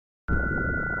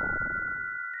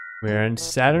We're in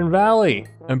Saturn Valley,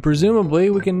 and presumably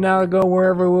we can now go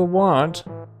wherever we want.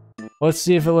 Let's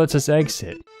see if it lets us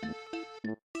exit.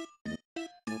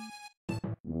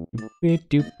 It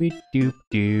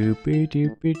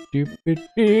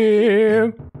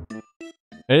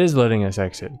is letting us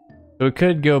exit. So we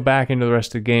could go back into the rest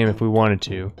of the game if we wanted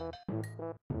to.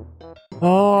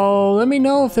 Oh, let me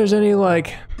know if there's any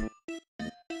like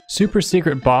super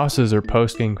secret bosses or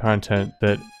post-game content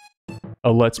that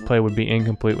a Let's Play would be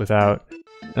incomplete without.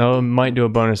 I might do a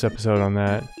bonus episode on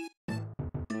that.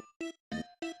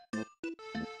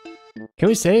 Can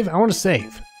we save? I want to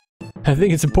save. I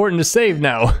think it's important to save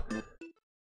now.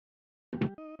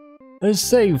 Let's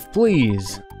save,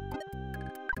 please.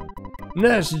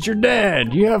 Ness, it's your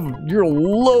dad. You're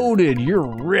loaded. You're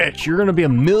rich. You're gonna be a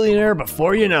millionaire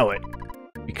before you know it,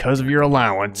 because of your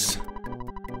allowance.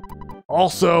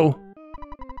 Also,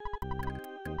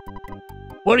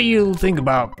 what do you think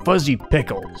about fuzzy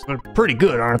pickles? They're pretty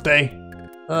good, aren't they?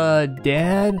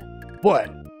 Dad?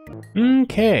 What?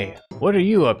 Okay, what are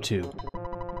you up to?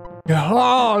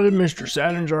 Oh, Mr.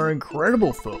 Saturn's our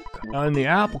incredible folk. I'm the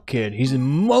Apple Kid. He's a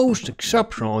most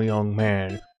exceptional young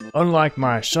man. Unlike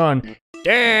my son.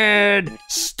 Dad,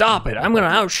 stop it. I'm gonna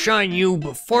outshine you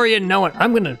before you know it.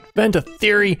 I'm gonna invent a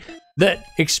theory that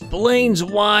explains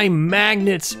why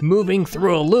magnets moving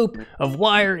through a loop of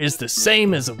wire is the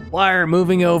same as a wire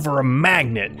moving over a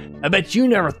magnet. I bet you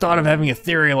never thought of having a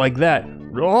theory like that.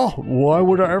 Oh, why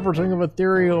would I ever think of a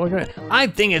theory like that? I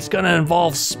think it's gonna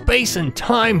involve space and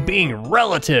time being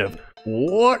relative.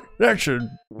 What?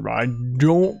 I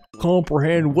don't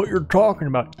comprehend what you're talking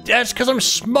about. That's because I'm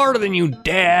smarter than you,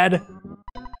 Dad.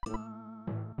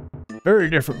 Very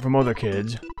different from other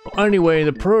kids. Well, anyway,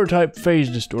 the prototype phase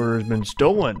distorter has been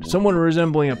stolen. Someone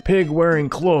resembling a pig wearing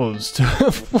clothes.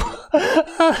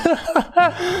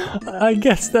 I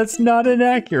guess that's not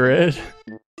inaccurate.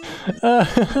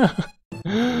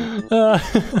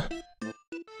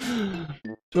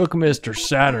 Took Mr.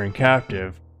 Saturn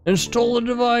captive and stole the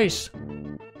device.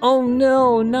 Oh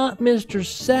no, not Mr.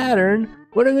 Saturn.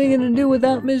 What are we gonna do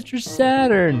without Mr.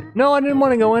 Saturn? No, I didn't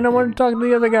want to go in. I wanted to talk to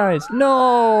the other guys.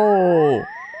 No!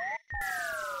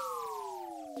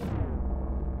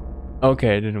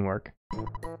 Okay, it didn't work.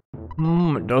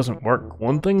 It doesn't work.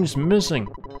 One thing's missing.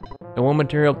 The one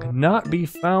material cannot be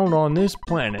found on this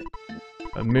planet.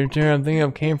 The material I'm thinking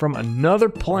of came from another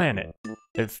planet.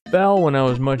 It fell when I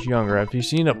was much younger. Have you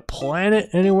seen a planet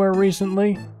anywhere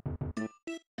recently?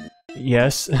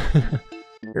 Yes.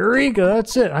 Eureka,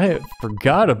 that's it. I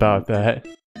forgot about that.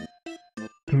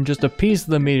 Just a piece of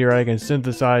the meteorite can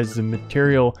synthesize the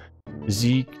material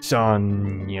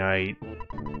Zeexonite.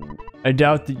 I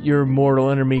doubt that your mortal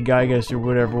enemy Giygas or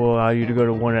whatever will allow you to go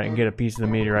to One-Net and get a piece of the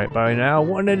meteorite. By now,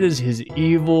 One-Net is his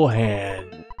evil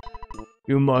hand.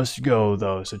 You must go,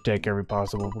 though, so take every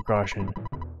possible precaution.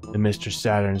 The Mr.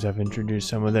 Saturns have introduced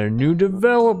some of their new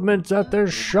developments at their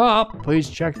shop. Please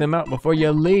check them out before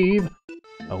you leave.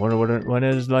 I wonder what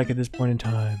it is like at this point in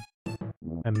time.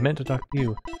 I meant to talk to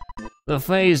you. The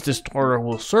phase distorter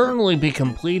will certainly be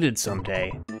completed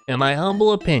someday, in my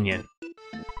humble opinion.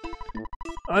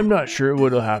 I'm not sure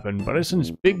what will happen, but I sense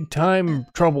big-time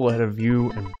trouble ahead of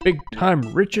you and big-time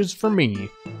riches for me.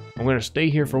 I'm gonna stay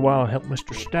here for a while and help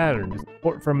Mr. Saturn. It's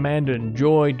important for a man to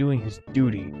enjoy doing his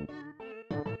duty.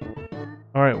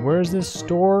 Alright, where is this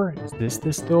store? Is this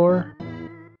the store?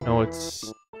 No,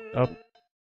 it's up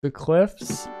the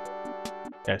cliffs?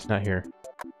 Yeah, it's not here.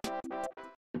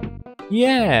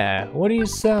 Yeah, what do you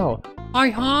sell?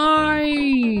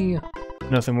 Hi!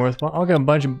 Nothing worthwhile. I'll get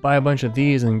buy a bunch of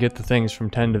these and get the things from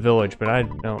Tenda Village, but I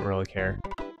don't really care.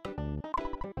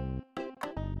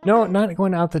 No, not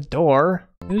going out the door.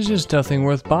 There's just nothing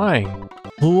worth buying.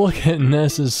 Look at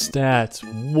Ness's stats.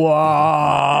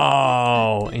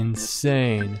 Wow!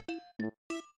 Insane.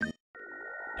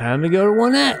 Time to go to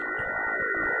One-Net.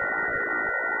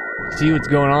 See what's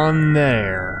going on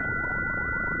there.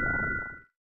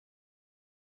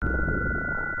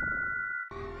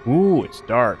 Ooh, it's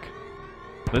dark.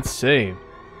 Let's save.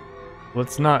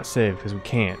 Let's not save because we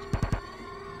can't.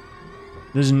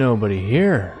 There's nobody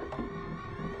here.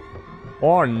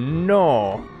 Oh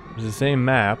no! It's the same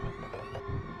map.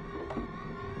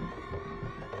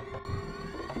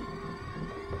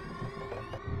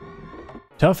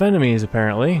 Tough enemies,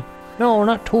 apparently. No,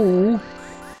 not two.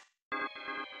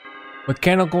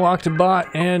 Mechanical Octobot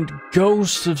and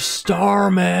Ghosts of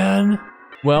Starman.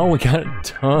 Well, we got a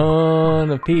ton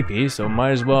of PP, so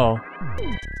might as well.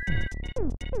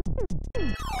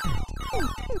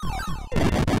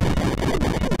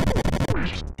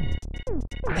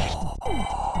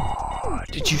 Oh,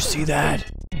 did you see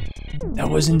that? That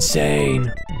was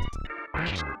insane.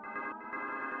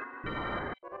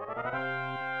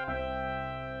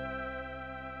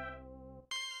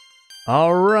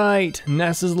 Alright,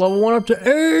 Ness is level 1 up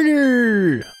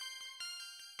to 80!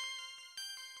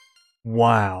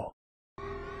 Wow.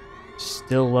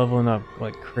 Still leveling up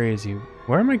like crazy.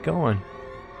 Where am I going?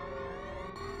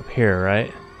 Up here,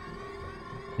 right?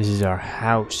 This is our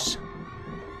house.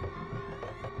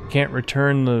 Can't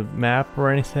return the map or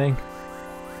anything.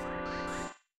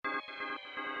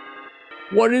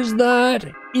 What is that?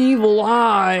 Evil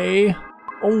eye!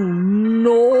 Oh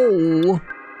no!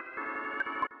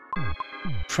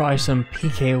 Try some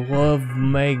PK Love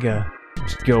Mega.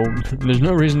 Just go. There's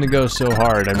no reason to go so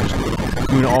hard. I'm just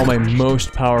doing all my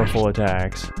most powerful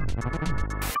attacks.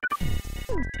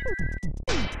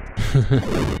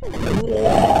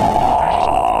 Whoa!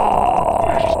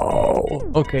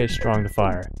 Okay, it's strong to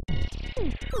fire.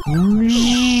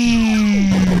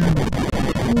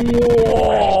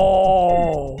 Whoa!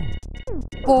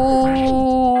 Oh!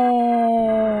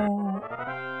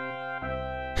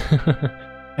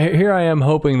 Here I am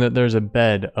hoping that there's a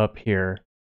bed up here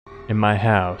in my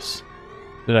house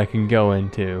that I can go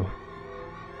into.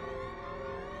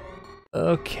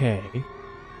 Okay.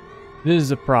 This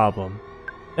is a problem.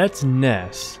 That's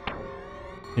Ness.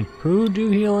 Can Pooh do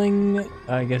healing?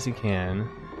 I guess he can.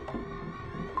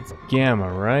 It's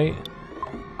Gamma, right?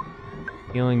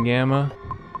 Healing Gamma?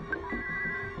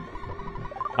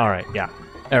 Alright, yeah.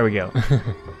 There we go.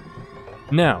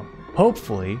 Now,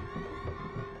 hopefully...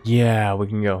 Yeah, we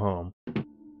can go home.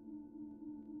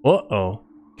 Uh-oh.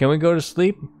 Can we go to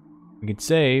sleep? We could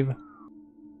save.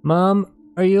 Mom,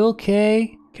 are you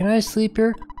okay? Can I sleep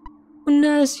here? Oh,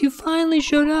 Ness, you finally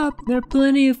showed up. There are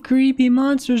plenty of creepy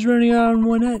monsters running around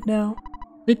Winnet now.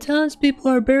 The townspeople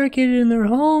are barricaded in their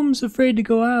homes, afraid to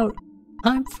go out.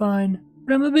 I'm fine,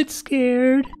 but I'm a bit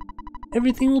scared.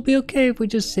 Everything will be okay if we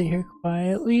just sit here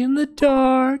quietly in the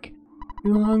dark.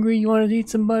 You hungry? You want to eat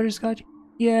some butterscotch?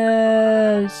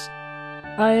 Yes.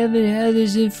 I haven't had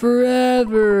this in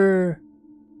forever.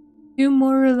 You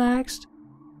more relaxed?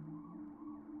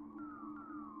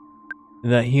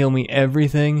 Did that heal me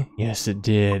everything? Yes, it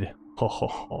did. Ho ho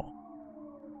ho.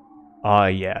 Ah,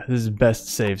 yeah, this is the best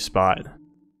save spot.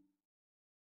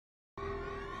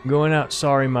 Going out,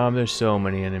 sorry Mom, there's so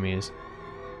many enemies.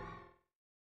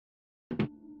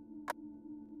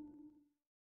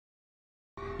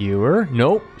 Fewer?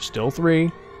 Nope, still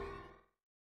 3.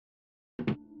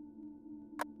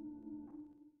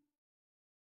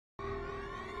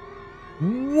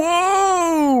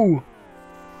 Whoa!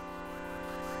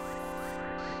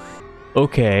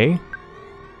 Okay.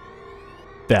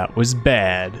 That was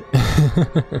bad.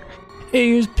 He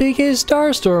used PK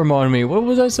Starstorm on me. What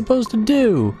was I supposed to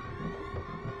do?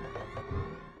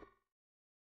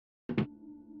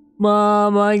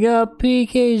 Mom, I got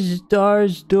PK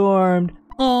Starstormed.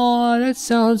 Aw, that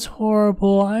sounds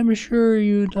horrible. I'm sure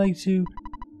you'd like to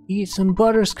eat some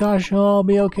butterscotch and I'll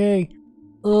be okay.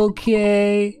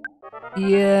 Okay.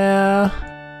 Yeah.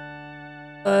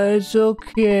 It's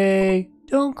okay.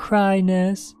 Don't cry,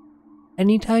 Ness.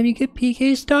 Anytime you get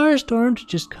PK Starstormed,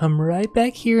 just come right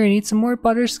back here and eat some more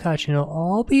butterscotch and it'll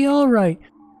all be alright.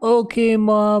 Okay,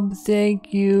 Mom,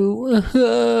 thank you.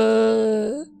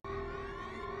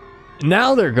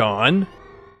 Now they're gone.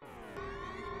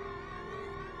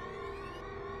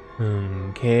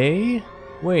 Okay.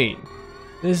 Wait.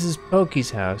 This is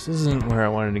Pokey's house. This isn't where I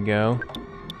wanted to go.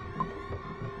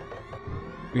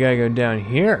 We gotta go down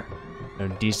here. Go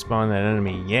despawn that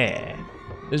enemy. Yeah.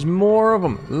 There's more of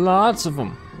them. Lots of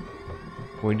them.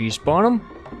 Can we despawn them?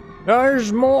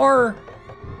 There's more.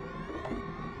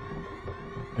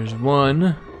 There's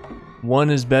one. One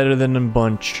is better than a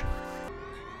bunch.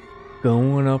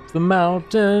 Going up the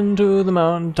mountain to the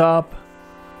mountaintop.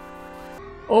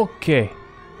 Okay.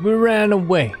 We ran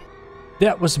away.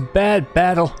 That was a bad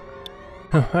battle.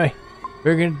 Alright.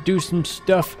 We're gonna do some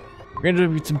stuff. We're gonna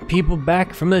get some people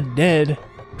back from the dead.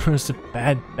 It was a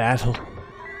bad battle.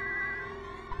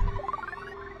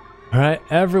 Alright,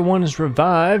 everyone is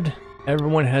revived.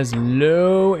 Everyone has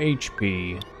low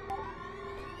HP.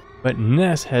 But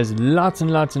Ness has lots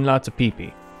and lots and lots of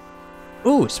PP.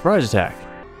 Ooh, surprise attack.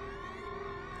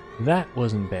 That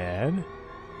wasn't bad.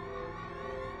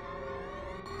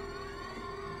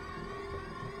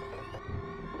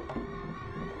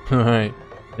 Alright,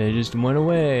 they just went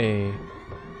away.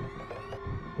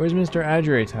 Where's Mr.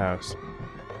 Adjurate's house?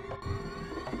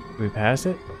 Did we pass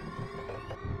it?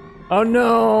 Oh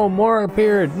no! More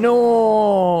appeared!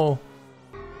 No!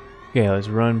 Okay, let's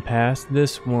run past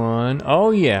this one.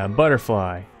 Oh yeah,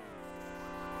 butterfly.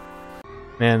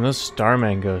 Man, those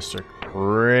Starman ghosts are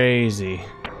crazy.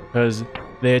 Because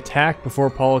they attack before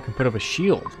Paula can put up a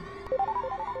shield.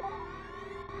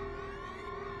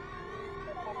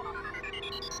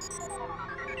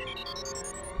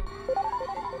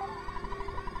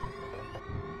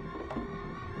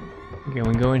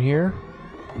 go in here?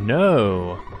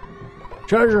 No.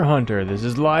 Treasure hunter, this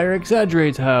is Liar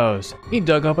Exaggerate's house. He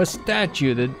dug up a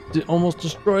statue that almost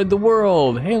destroyed the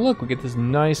world. Hey look, we get this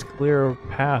nice clear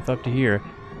path up to here.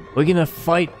 We gonna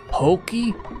fight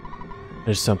Pokey?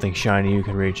 There's something shiny you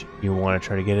can reach. You wanna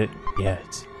try to get it?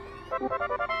 Yes.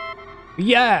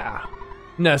 Yeah!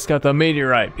 Ness got the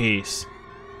meteorite piece.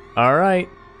 Alright,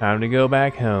 time to go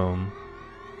back home.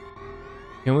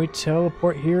 Can we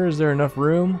teleport here? Is there enough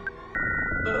room?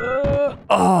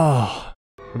 Oh!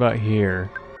 What about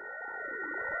here?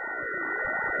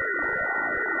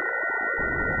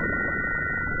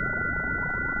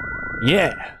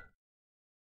 Yeah!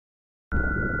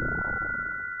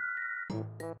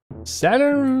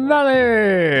 Saturn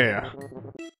Valley!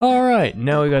 Alright,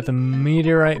 now we got the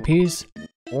meteorite piece.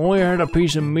 Only had a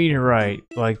piece of meteorite,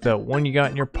 like the one you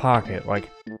got in your pocket. Like,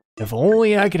 if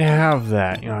only I could have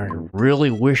that. You know, I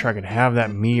really wish I could have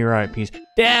that meteorite piece.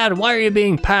 Dad, why are you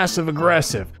being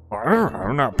passive-aggressive?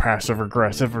 I'm not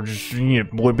passive-aggressive,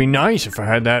 it would be nice if I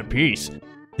had that piece.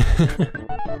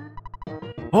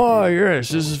 Oh yes,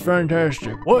 this is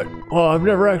fantastic. What? Well, I've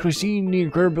never actually seen the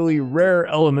incredibly rare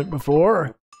element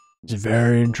before. It's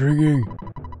very intriguing.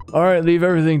 Alright, leave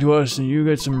everything to us and you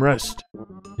get some rest.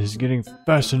 This is getting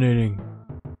fascinating.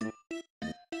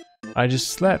 I just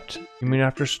slept. You mean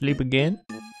after sleep again?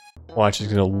 Watch, it's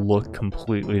gonna look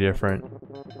completely different.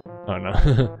 Oh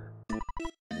no.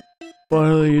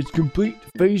 Finally, it's complete.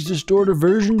 Phase Distorter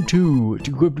version 2. It's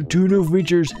equipped with 2 new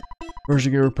features. First,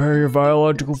 you can repair your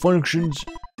biological functions.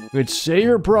 You can save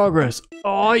your progress.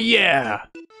 Oh yeah!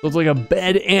 So it's like a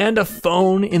bed and a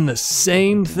phone in the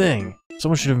same thing.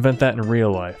 Someone should invent that in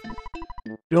real life.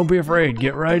 Don't be afraid,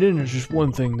 get right in. There's just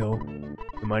one thing though.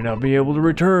 You might not be able to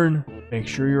return. Make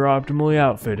sure you're optimally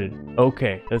outfitted.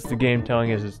 Okay, that's the game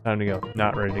telling us it's time to go.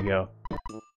 Not ready to go.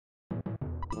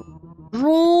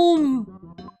 Room!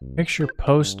 Picture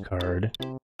postcard.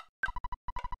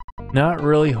 Not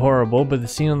really horrible, but the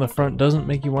scene on the front doesn't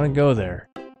make you want to go there.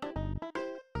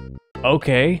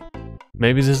 Okay.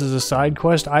 Maybe this is a side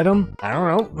quest item? I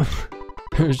don't know.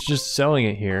 It was just selling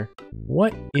it here.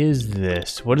 What is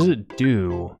this? What does it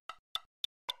do?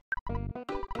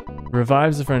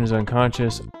 Revives the friend who's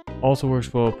unconscious. Also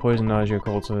works well with poison, nausea,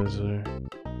 cold sores.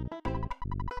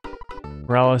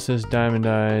 Paralysis, diamond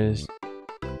eyes.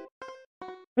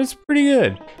 That's pretty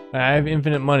good. I have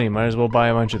infinite money. Might as well buy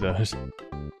a bunch of those.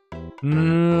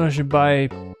 I should buy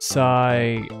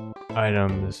Psi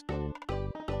items.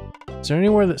 Is there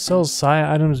anywhere that sells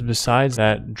Psi items besides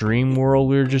that dream world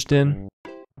we were just in?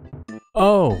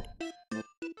 Oh!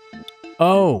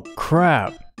 Oh,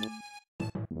 crap.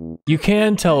 You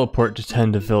can teleport to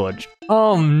Tenda Village.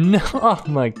 Oh no! Oh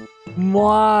my...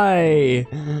 Why?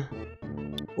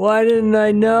 Why didn't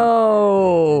I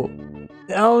know?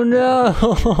 Oh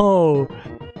no!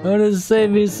 That would have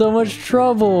saved me so much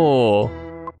trouble!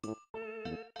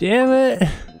 Damn it!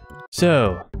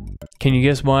 So, can you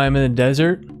guess why I'm in the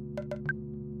desert?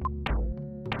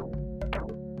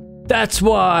 That's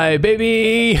why,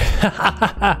 baby!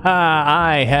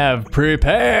 I have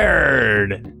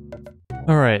prepared!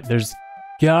 Alright, there's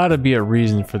gotta be a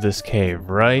reason for this cave,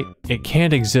 right? It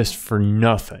can't exist for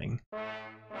nothing.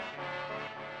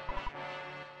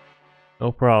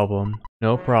 No problem.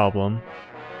 No problem.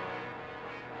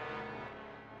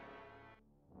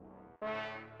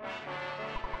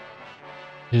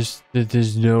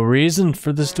 There's no reason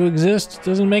for this to exist. It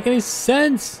doesn't make any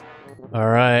sense.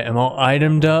 Alright, I'm all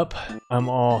itemed up. I'm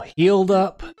all healed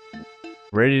up.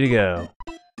 Ready to go.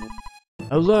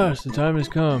 At last, the time has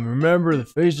come. Remember, the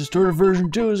Phase Distorter version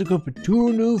 2 is equipped with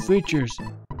 2 new features.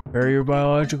 Repair your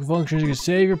biological functions, you can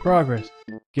save your progress.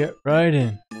 Get right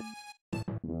in.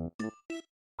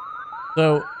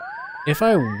 So, if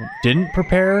I didn't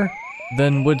prepare,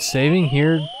 then would saving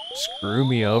here screw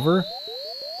me over?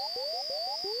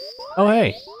 Oh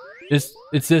hey, it's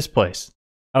this place.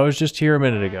 I was just here a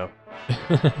minute ago.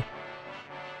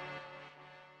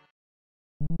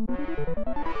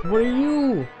 What are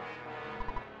you?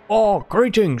 Oh,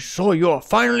 greetings, so you're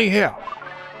finally here.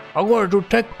 I'm going to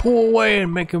take Pooh away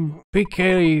and make him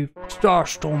PK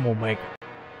Starstorm maker.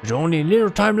 There's only a little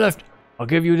time left. I'll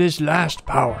give you this last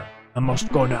power. I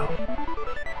must go now.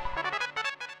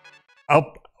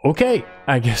 Oh, okay.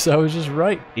 I guess I was just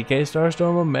right. PK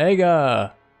Starstorm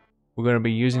Omega. We're going to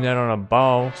be using that on a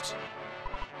boss.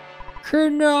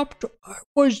 Kidnapped. I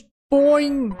was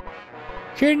boing.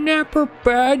 Kidnapper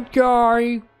bad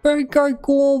guy. Bad guy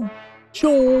go.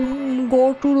 So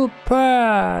go to the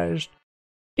past.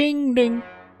 Ding ding.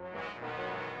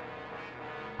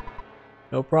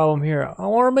 No problem here. I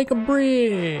want to make a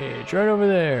bridge right over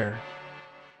there.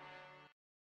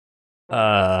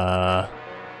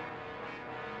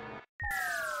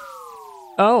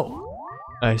 Oh,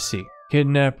 I see.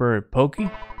 Kidnapper Pokey?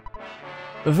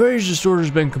 The phase distorter has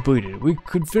been completed. We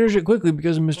could finish it quickly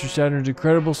because of Mr. Saturn's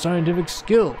incredible scientific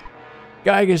skill.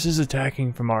 Giygas is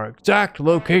attacking from our exact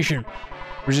location.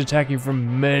 He's attacking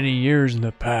from many years in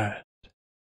the past.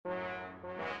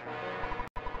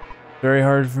 Very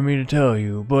hard for me to tell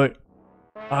you, but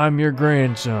I'm your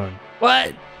grandson.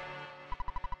 What?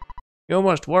 You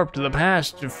must warp to the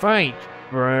past to fight.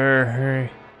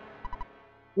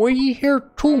 We here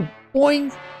too,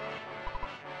 boing.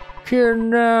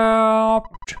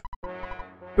 Kidnapped.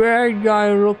 Bad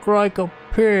guy look like a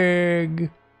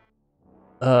pig.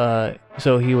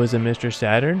 So he was a Mr.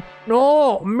 Saturn?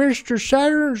 No, Mr.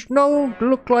 Saturns don't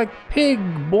look like pig.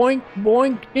 Boink,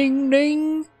 boink, ding,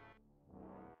 ding.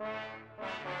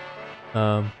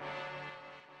 Can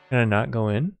I not go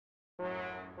in?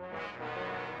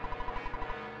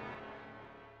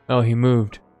 Oh, he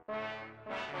moved.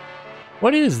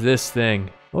 What is this thing?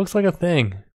 It looks like a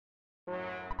thing.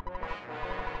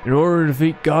 In order to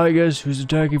defeat Giygas, who's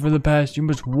attacking from the past, you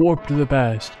must warp to the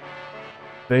past.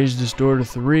 Phase distorter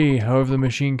 3, however the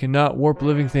machine cannot warp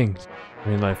living things.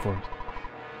 Life forms.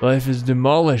 Life is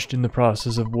demolished in the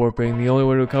process of warping. The only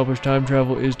way to accomplish time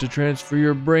travel is to transfer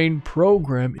your brain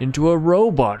program into a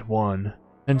robot one,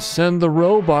 and send the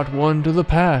robot one to the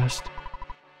past.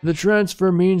 The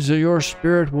transfer means that your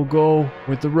spirit will go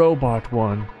with the robot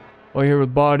one, while your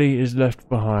body is left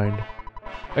behind.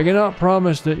 I cannot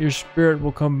promise that your spirit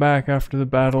will come back after the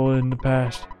battle in the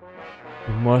past.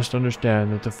 You must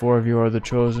understand that the four of you are the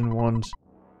chosen ones.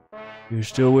 You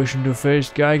still wishing to face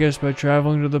Giygas by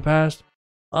traveling to the past?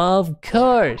 Of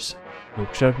course! You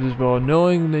accept this while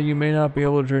knowing that you may not be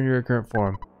able to return to your current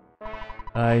form.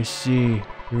 I see.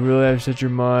 You really have set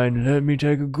your mind. Let me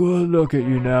take a good look at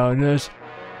you now, Ness.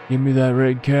 Give me that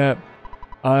red cap.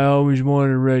 I always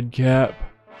wanted a red cap.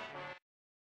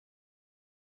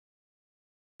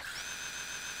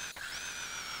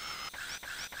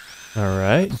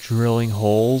 Alright, drilling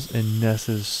holes in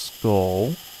Ness's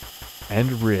skull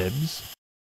and ribs.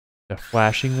 The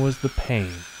flashing was the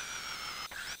pain.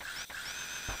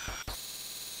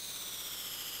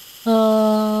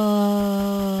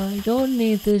 I don't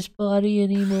need this body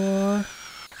anymore.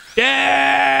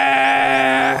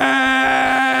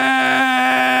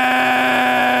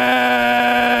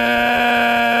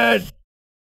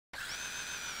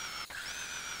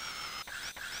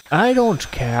 I don't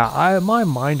care. My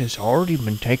mind has already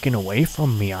been taken away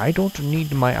from me. I don't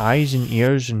need my eyes and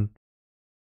ears and...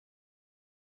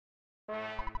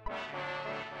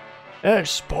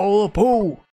 Yes, Paula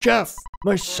Pooh! Jeff,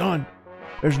 my son!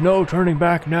 There's no turning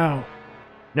back now.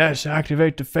 Ness,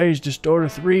 activate the phase distorter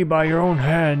 3 by your own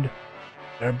hand,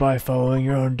 thereby following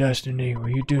your own destiny. Will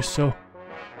you do so?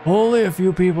 Only a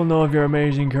few people know of your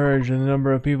amazing courage, and the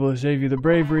number of people who save you the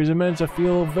bravery is immense. I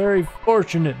feel very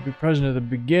fortunate to be present at the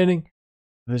beginning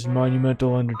of this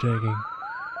monumental undertaking.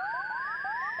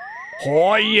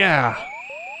 Oh yeah! I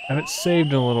haven't saved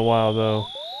in a little while though.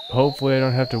 Hopefully I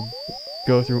don't have to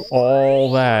go through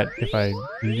all that if I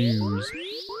lose.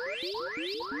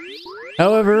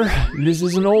 However, this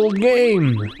is an old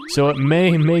game, so it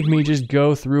may make me just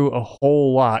go through a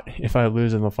whole lot if I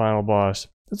lose in the final boss.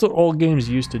 That's what old games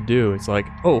used to do. It's like,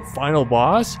 oh, final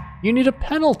boss? You need a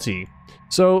penalty.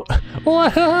 So,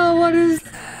 what is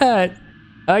that?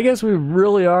 I guess we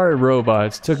really are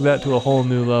robots. Took that to a whole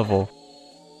new level.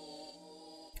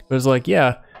 It was like,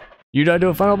 yeah, you died to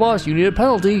a final boss, you need a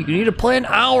penalty. You need to play an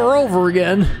hour over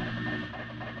again.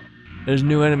 There's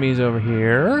new enemies over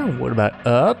here. What about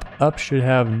up? Up should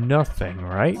have nothing,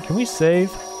 right? Can we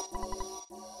save?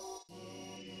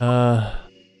 I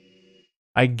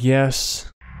guess...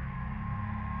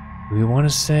 Do we want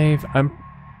to save? I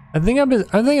think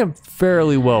I'm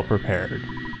fairly well prepared.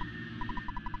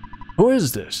 Who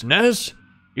is this, Ness?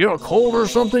 You a cold or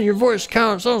something? Your voice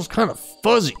sounds kind of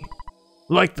fuzzy.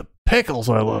 Like the pickles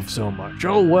I love so much.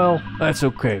 Oh well, that's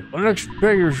okay. The next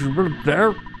figure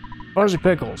there, fuzzy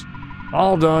pickles.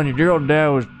 All done. Your dear old dad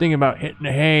was thinking about hitting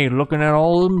the hay, looking at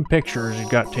all them pictures he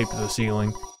got taped to the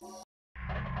ceiling.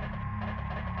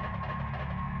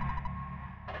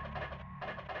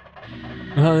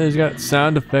 Oh, he's got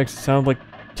sound effects. It sounds like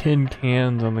tin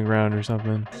cans on the ground or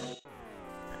something.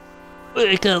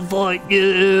 We can fight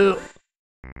you.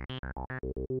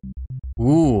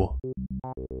 Ooh.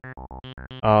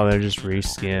 Oh, they're just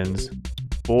reskins.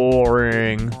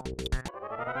 Boring.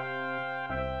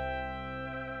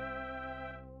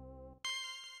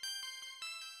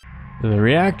 The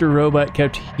reactor robot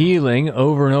kept healing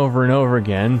over and over and over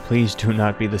again. Please do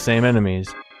not be the same enemies.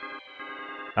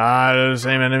 Ah, they're the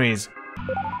same enemies.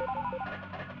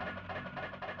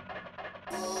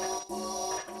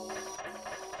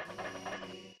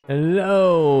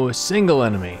 Hello, single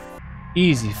enemy.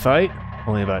 Easy fight,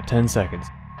 only about 10 seconds.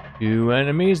 2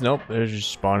 enemies, nope, they're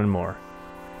just spawning more.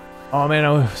 Oh man,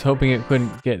 I was hoping it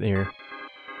couldn't get here.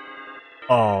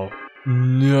 Oh,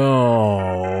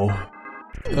 no.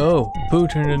 Oh, Pooh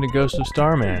turned into Ghost of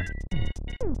Starman.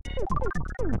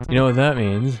 You know what that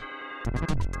means?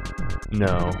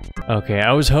 No. Okay,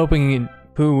 I was hoping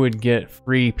Pooh would get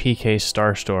free PK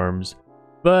Starstorms,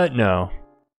 but no.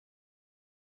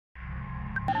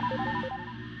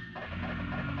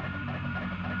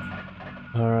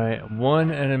 Alright,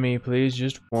 1 enemy, please,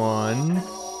 just 1.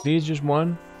 Please, just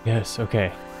 1? Yes, okay.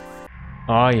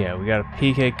 Oh yeah, we got a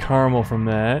PK Caramel from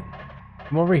that.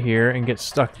 Come over here and get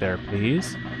stuck there,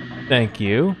 please. Thank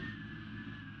you.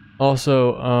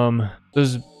 Also,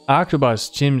 those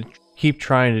Octobots seem to keep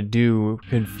trying to do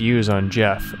Confuse on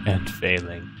Jeff and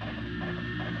failing.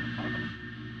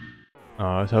 Oh,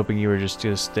 I was hoping you were just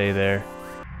gonna stay there.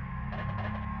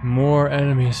 More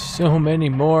enemies, so many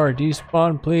more.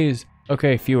 Despawn, please.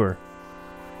 Okay, fewer.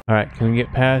 Alright, can we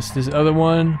get past this other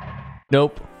one?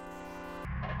 Nope.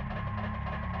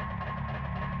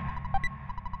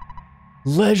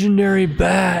 Legendary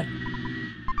Bat!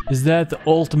 Is that the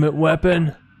ultimate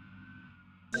weapon?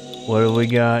 What do we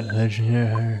got?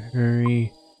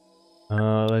 Legendary.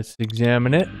 Let's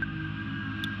examine it.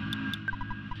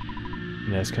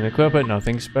 Ness can equip it.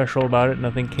 Nothing special about it.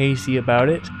 Nothing Casey about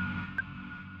it.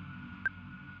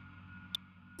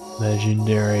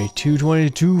 Legendary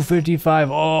 220, 255.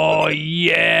 Oh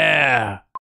yeah!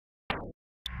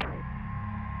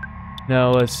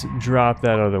 Now let's drop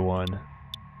that other one.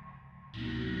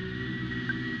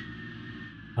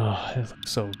 Oh, it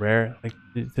looks so rare. Like,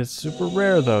 it's super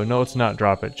rare though. No, let's not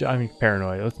drop it. I'm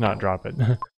paranoid. Let's not drop it.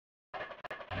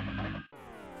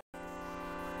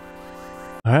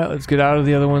 Alright, let's get out of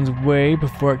the other one's way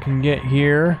before it can get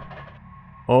here.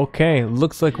 Okay,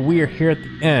 looks like we are here at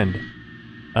the end.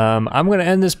 I'm gonna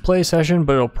end this play session,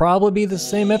 but it'll probably be the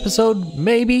same episode.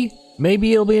 Maybe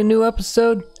it'll be a new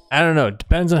episode. I don't know. It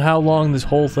depends on how long this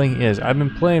whole thing is. I've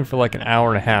been playing for like an hour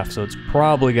and a half, so it's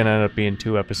probably gonna end up being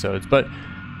 2 episodes. But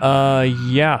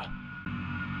yeah.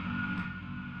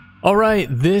 Alright,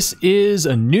 this is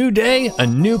a new day, a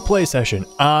new play session.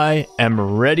 I am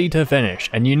ready to finish.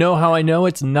 And you know how I know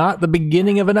it's not the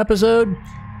beginning of an episode?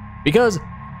 Because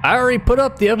I already put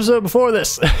up the episode before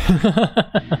this.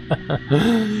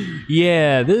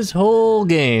 Yeah, this whole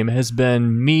game has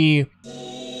been me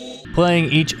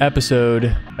playing each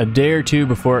episode a day or 2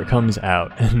 before it comes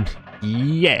out. And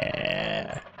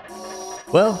yeah.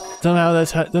 Well, somehow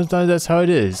sometimes that's how it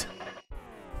is.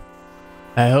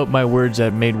 I hope my words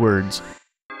have made words.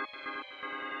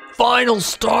 Final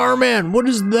Starman! What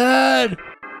is that?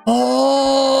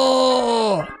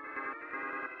 Oh!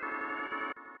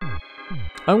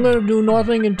 I'm gonna do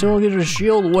nothing until I get a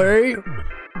shield away.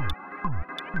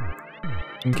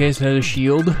 In case it has a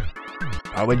shield.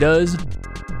 Probably does.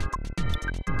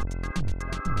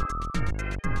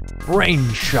 Brain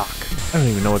shock. I don't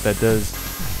even know what that does.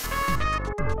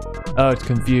 Oh, it's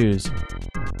confused.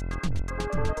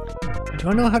 Do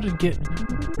I know how to get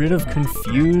rid of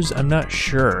confuse? I'm not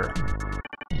sure.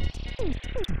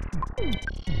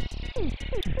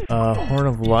 Horn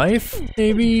of Life?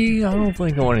 Maybe? I don't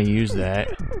think I want to use that.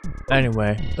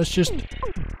 Anyway, let's just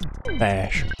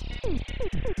bash.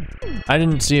 I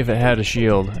didn't see if it had a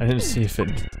shield. I didn't see if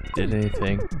it did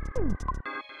anything.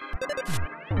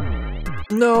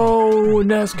 No!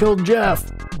 Ness killed Jeff!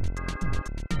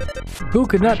 Who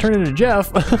could not turn into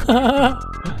Jeff?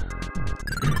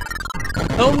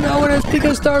 Oh no, it has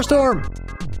PK Starstorm!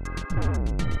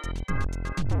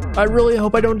 I really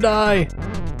hope I don't die.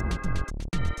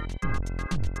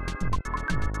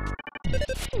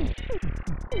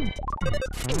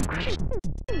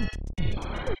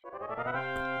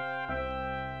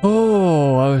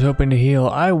 Oh, I was hoping to heal.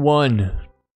 I won.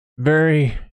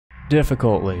 Very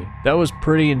difficultly. That was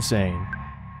pretty insane.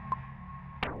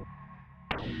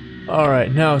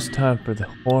 Alright, now it's time for the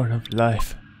Horn of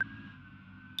Life.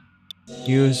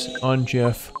 Use on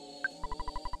Jeff.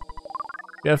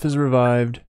 Jeff is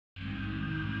revived.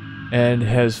 And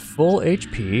has full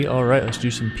HP. Alright, let's do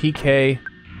some PK.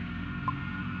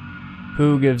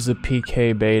 Who gives the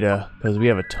PK beta? Because we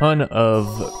have a ton of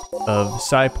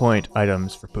Psi Point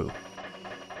items for Pooh.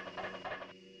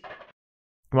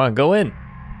 Come on, go in.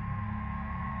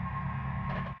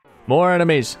 More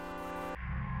enemies.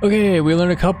 Okay, we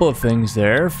learned a couple of things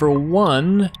there. For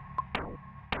one,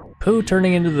 Pooh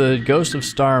turning into the Ghost of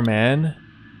Starman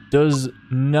does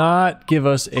not give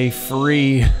us a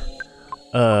free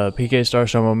PK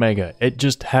Starstorm Omega. It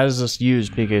just has us use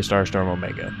PK Starstorm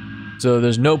Omega. So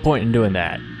there's no point in doing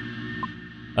that.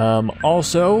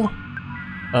 Also,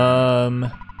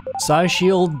 Psy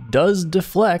Shield does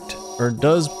deflect, or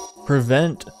does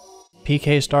prevent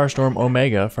PK Starstorm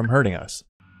Omega from hurting us.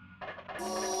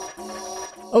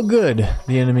 Oh good,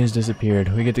 the enemies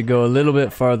disappeared. We get to go a little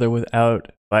bit farther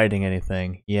without fighting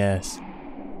anything. Yes.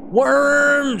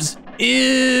 Worms!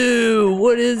 Ew!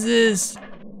 What is this?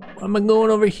 Why am I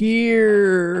going over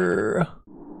here?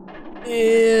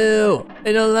 Ew!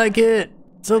 I don't like it.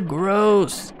 It's so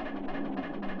gross.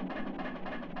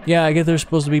 Yeah, I get there's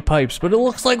supposed to be pipes, but it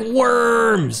looks like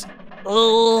worms!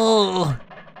 Oh!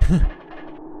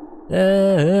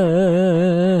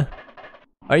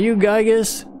 Are you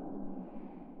Giygas?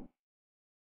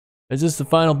 Is this the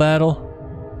final battle?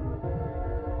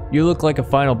 You look like a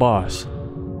final boss.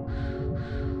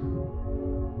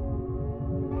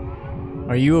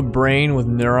 Are you a brain with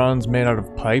neurons made out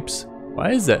of pipes?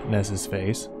 Why is that Ness's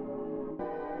face?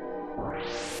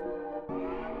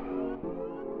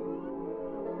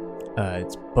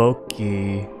 It's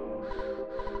Pokey.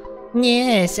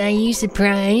 Yes, are you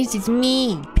surprised? It's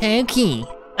me, Pokey.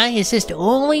 I assist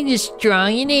only the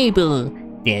strong and able.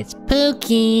 That's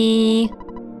Pokey.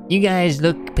 You guys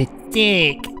look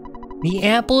pathetic. The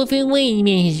Apple of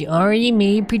Enlightenment has already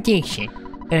made a prediction,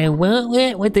 but I won't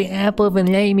let what the Apple of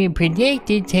Enlightenment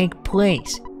predicted take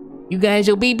place. You guys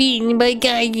will be beaten by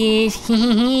Giygas.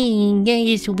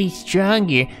 Giygas will be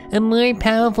stronger, a more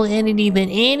powerful entity than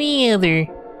any other.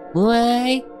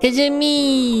 Why? 'Cause of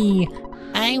me!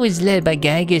 I was led by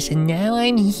Giygas and now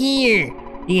I'm here!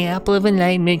 The Apple of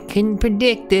Enlightenment couldn't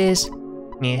predict this.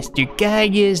 Master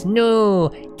Giygas, no!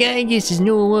 Giygas is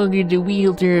no longer the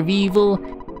wielder of evil.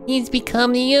 He's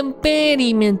become the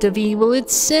embodiment of evil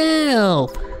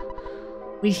itself!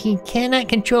 Which he cannot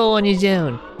control on his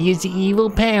own. He is the evil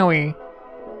power.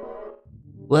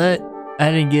 What?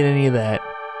 I didn't get any of that.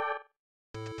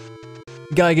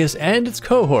 Giygas and its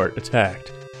cohort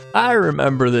attacked. I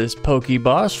remember this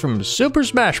Pokeboss from Super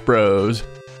Smash Bros.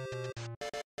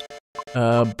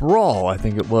 Brawl, I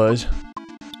think it was.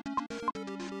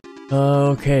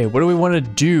 Okay, what do we want to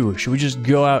do? Should we just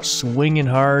go out swinging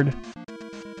hard?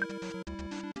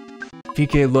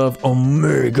 PK Love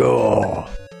Omega!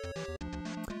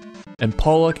 And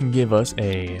Paula can give us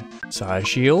a Psy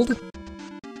Shield.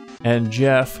 And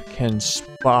Jeff can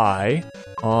spy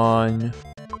on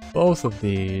both of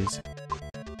these.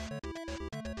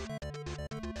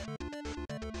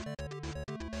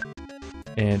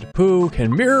 And Pooh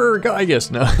can mirror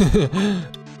Giygas. No.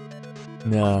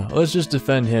 No, let's just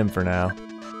defend him for now.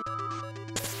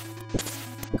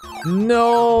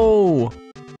 No!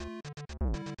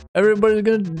 Everybody's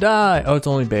gonna die. Oh, it's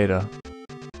only beta.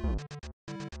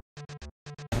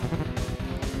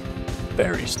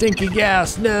 Very stinky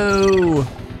gas, no!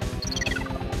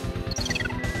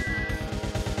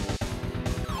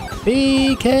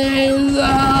 PK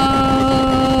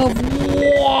Love!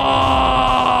 Whoa!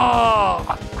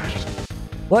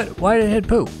 What? Why did it hit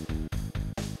Pooh?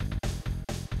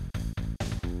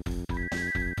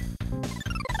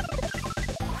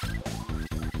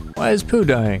 Why is Pooh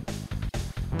dying?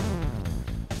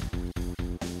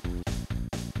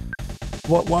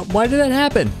 Why did that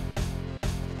happen?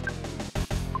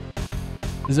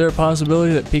 Is there a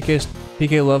possibility that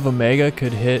PK Love Omega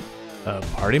could hit a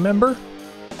party member?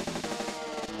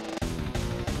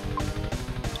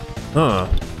 Huh.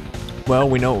 Well,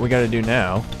 we know what we gotta do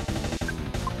now.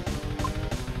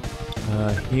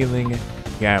 Healing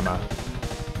Gamma.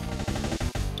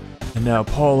 And now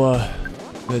Paula,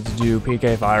 let's do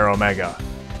PK Fire Omega.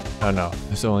 Oh no,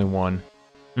 there's only one.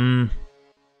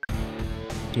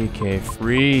 PK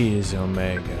Freeze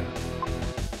Omega.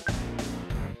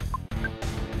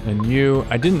 And you,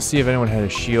 I didn't see if anyone had a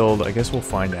shield. I guess we'll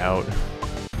find out.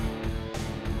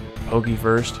 Pokey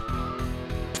first.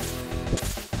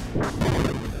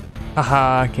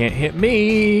 Haha, can't hit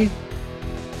me!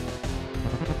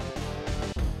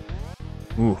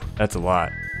 Ooh, that's a lot.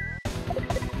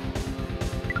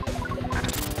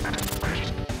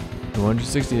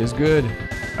 260 is good.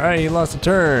 Alright, he lost a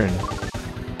turn.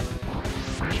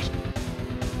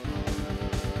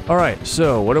 Alright,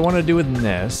 so what I want to do with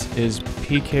Ness is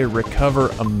PK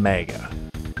Recover Omega.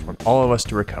 I want all of us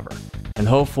to recover. And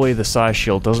hopefully the Psy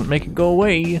Shield doesn't make it go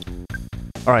away.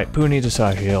 Alright, Pooh needs a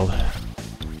Psy Shield.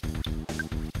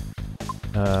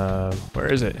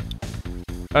 Where is it?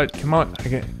 Come on, I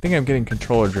think I'm getting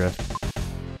controller drift.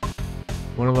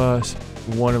 One of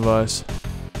us.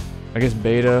 I guess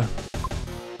Beta.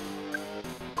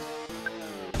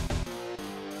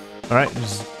 Alright,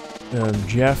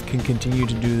 Jeff can continue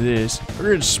to do this.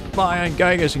 We're gonna spy on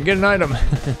Giygas and get an item.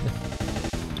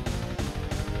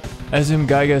 As him,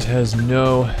 Giygas has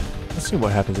no Let's see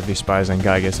what happens if he spies on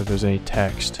Giygas, if there's any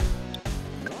text.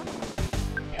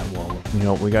 Yeah, well, you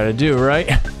know what we gotta do, right?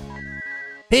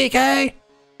 PK!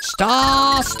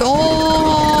 Star Storm!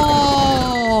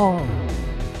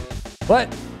 What?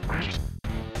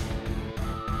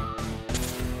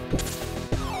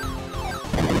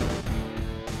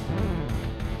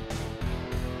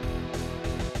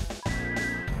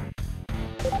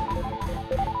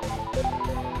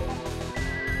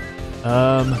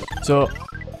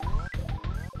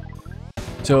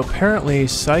 So apparently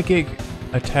psychic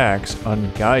attacks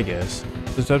on Giygas,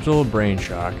 susceptible to brain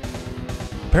shock.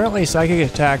 Apparently psychic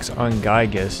attacks on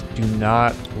Giygas do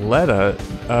not let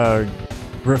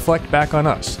reflect back on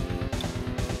us.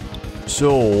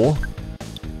 So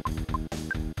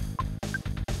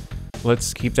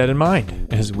let's keep that in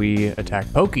mind as we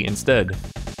attack Pokey instead.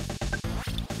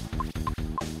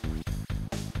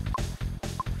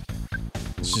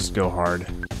 Let's just go hard.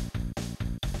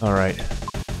 Alright.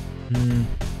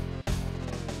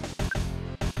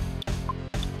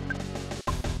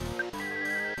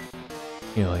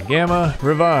 Healing Gamma,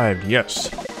 revived, yes.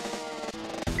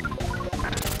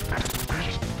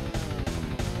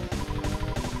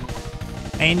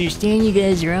 I understand you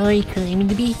guys are always claiming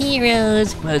to be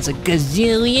heroes. Well, it's a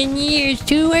gazillion years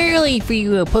too early for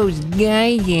you to oppose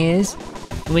Giygas.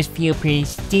 It must feel pretty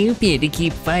stupid to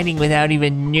keep fighting without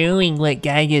even knowing what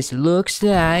Giygas looks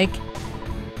like.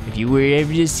 If you were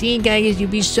ever to see Giygas,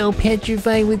 you'd be so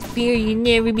petrified with fear you'd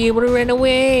never be able to run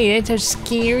away. That's how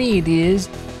scary it is.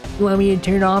 You want me to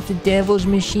turn off the devil's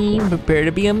machine? Prepare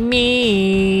to be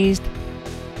amazed.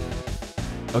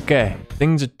 Okay,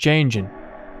 things are changing.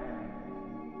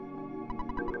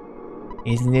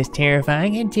 Isn't this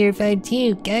terrifying? I'm terrified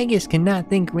too. Giygas cannot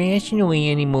think rationally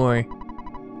anymore.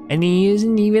 And he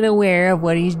isn't even aware of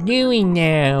what he's doing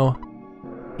now.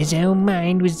 His own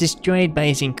mind was destroyed by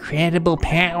his incredible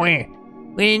power.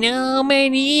 What an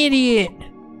almighty idiot!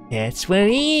 That's what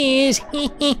he is.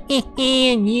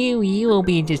 And you will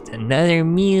be just another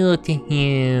meal to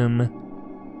him.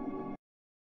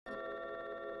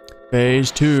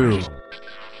 Phase 2.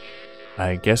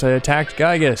 I guess I attacked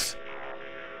Giygas.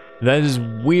 That is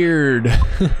weird.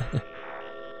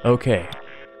 Okay.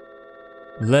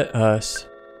 Let us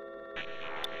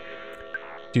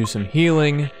do some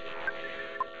healing.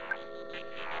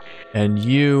 And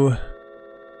you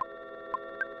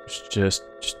just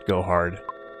go hard.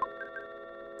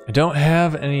 I don't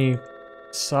have any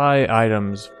psi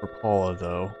items for Paula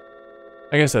though.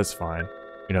 I guess that's fine.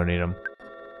 We don't need them.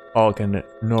 Paula can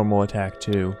normal attack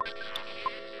too.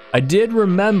 I did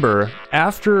remember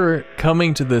after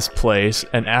coming to this place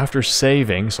and after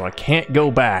saving, so I can't go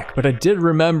back, but I did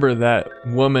remember that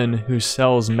woman who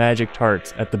sells magic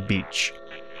tarts at the beach.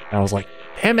 And I was like,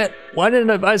 damn it, why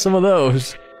didn't I buy some of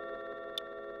those?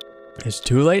 It's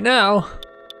too late now.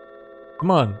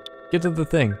 Come on, get to the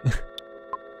thing.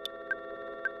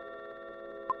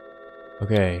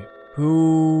 Okay,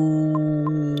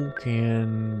 who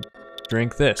can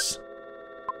drink this?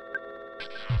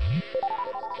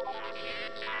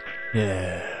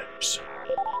 Yes.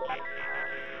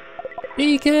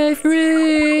 PK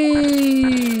freeze!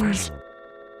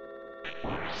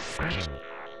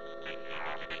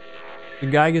 The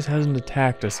Giygas hasn't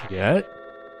attacked us yet.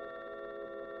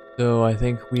 So I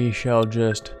think we shall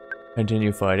just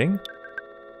continue fighting.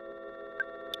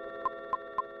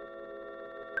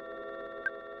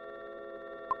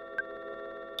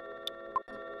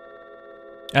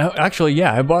 Actually,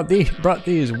 yeah, I brought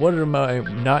these. What am I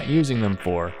not using them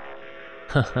for?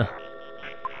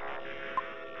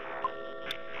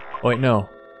 Wait, no.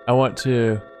 I want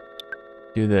to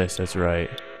do this, that's right.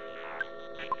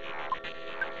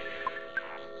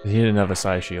 He didn't have a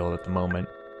psi shield at the moment.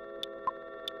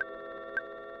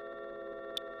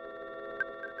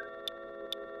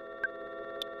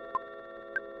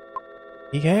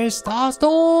 PK Star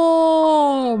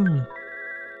Storm!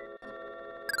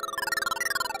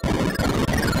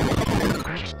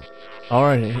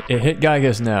 Alright, it hit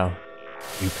Giygas now.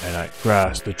 You cannot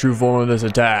grasp the true form of this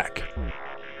attack.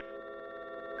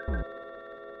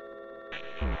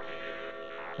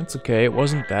 That's okay, it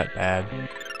wasn't that bad.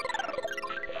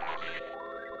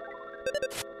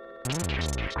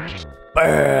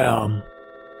 BAM!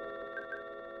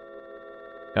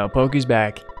 Now Pokey's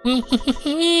back.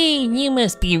 You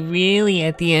must be really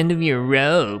at the end of your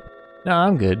rope. No,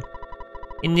 I'm good.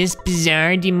 In this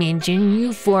bizarre dimension,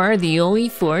 you four are the only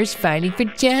force fighting for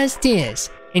justice.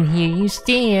 And here you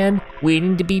stand,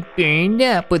 waiting to be burned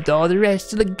up with all the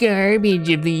rest of the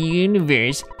garbage of the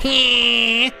universe.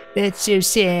 That's so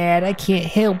sad, I can't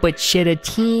help but shed a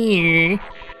tear.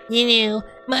 You know,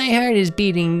 my heart is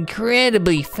beating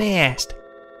incredibly fast.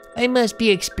 I must be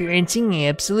experiencing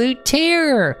absolute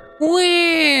terror.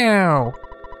 Wow!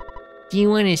 Do you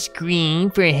want to scream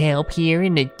for help here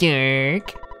in the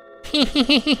dark?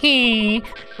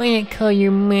 Why not call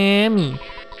your mommy?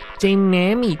 Say,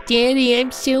 Mommy, Daddy,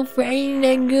 I'm so frightened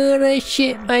I'm gonna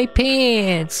shit my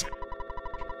pants.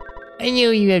 I know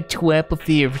you have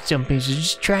telepathy or something, so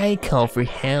just try to call for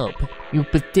help. You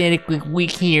pathetically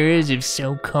weak heroes of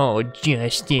so-called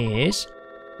justice.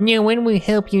 No one will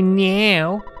help you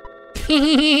now.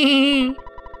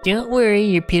 Don't worry,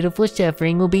 your pitiful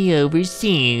suffering will be over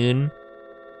soon.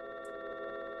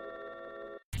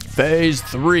 Phase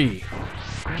 3.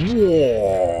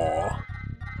 Whoa.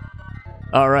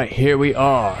 Alright, here we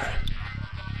are.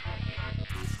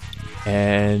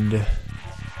 And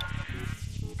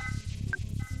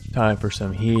time for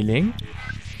some healing.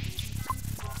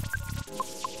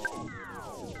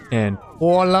 And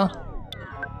Paula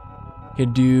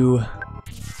could do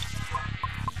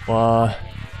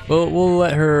we'll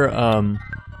let her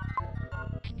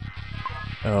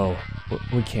oh,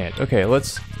 we can't. Okay,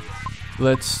 let's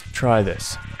try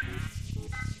this.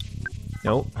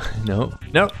 Nope, no,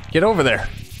 no, get over there.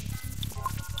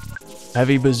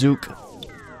 Heavy bazooka.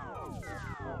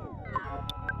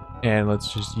 And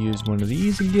let's just use one of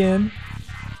these again.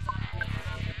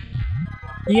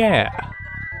 Yeah.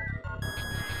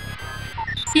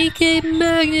 CK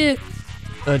magnet.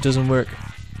 That doesn't work.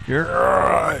 You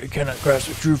cannot grasp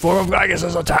the true form of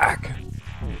Giygas' attack.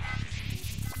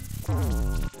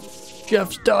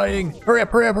 Jeff's dying. Hurry up,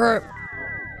 hurry up, hurry up.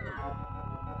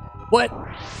 What?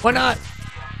 Why not?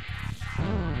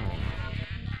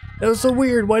 That was so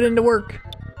weird. Why didn't it work?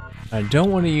 I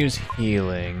don't want to use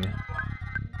healing.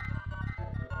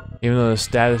 Even though the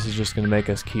status is just going to make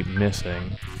us keep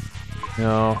missing.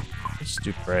 No, let's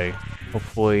do pray.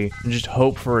 Hopefully, just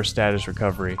hope for a status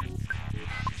recovery.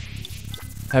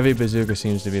 Heavy bazooka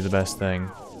seems to be the best thing.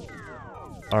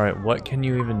 Alright, what can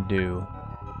you even do?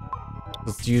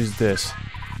 Let's use this.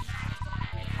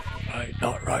 Right,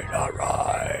 not right, not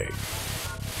right.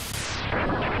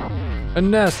 A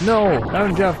Ness, no!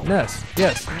 Not Jeff, Ness.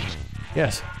 Yes.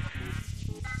 Yes.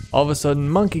 All of a sudden,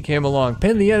 Monkey came along,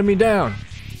 pinned the enemy down.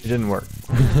 It didn't work.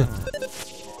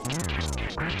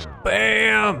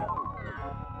 Bam!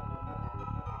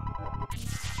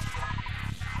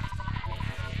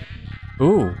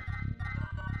 Ooh.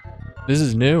 This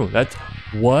is new. That's...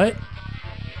 What?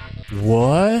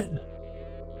 What?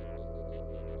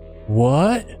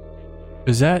 What?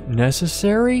 Is that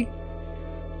necessary?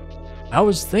 I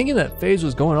was thinking that phase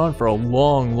was going on for a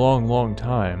long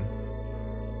time.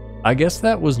 I guess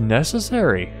that was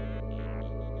necessary.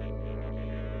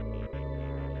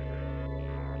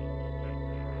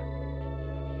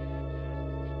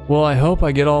 Well, I hope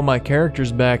I get all my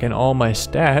characters back and all my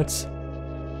stats.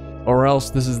 Or else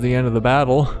this is the end of the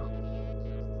battle.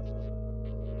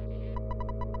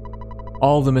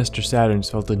 All the Mr. Saturns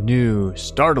felt a new,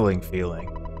 startling feeling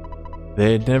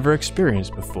they had never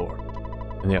experienced before,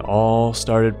 and they all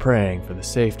started praying for the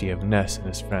safety of Ness and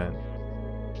his friend.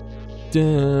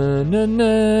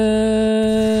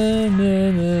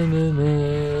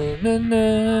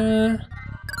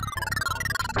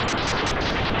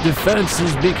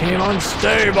 Defenses became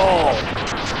unstable!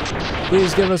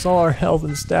 Please give us all our health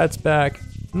and stats back.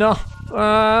 No!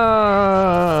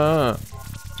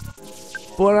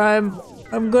 But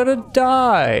I'm gonna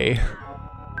die.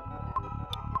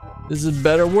 This is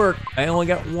better work. I only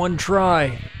got one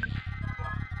try.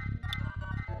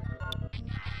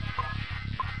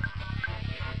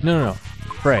 No.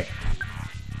 Pray.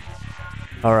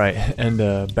 Alright, and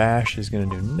Bash is gonna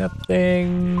do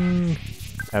nothing.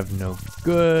 Have no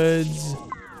goods.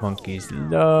 Monkeys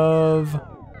love.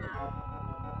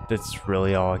 That's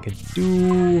really all I could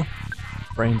do.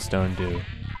 Brainstone do.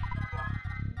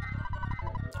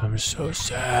 I'm so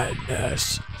sad,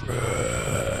 Ness.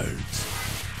 Friends.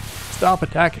 Stop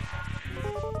attacking.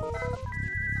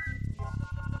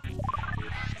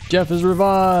 Jeff is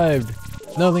revived.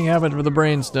 Nothing happened with the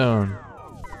Brainstone.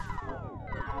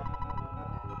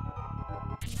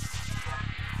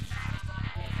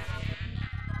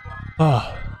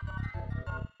 Ah.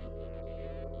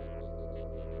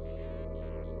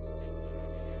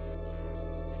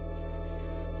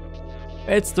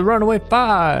 It's the Runaway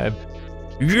 5.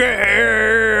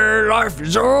 Yeah, life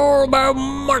is all about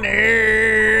money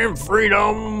and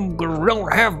freedom. 'Cause we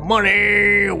don't have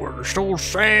money. We're so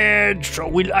sad, so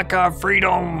we like our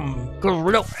freedom. 'Cause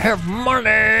we don't have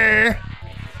money.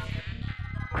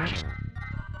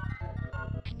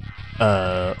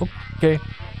 Okay.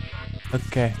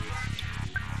 Okay.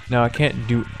 Now I can't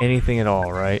do anything at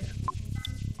all, right?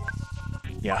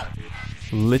 Yeah.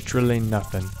 Literally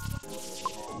nothing.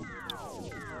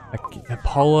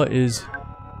 Paula is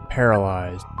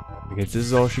paralyzed because this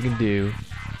is all she can do.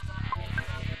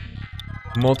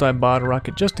 Multi-bottle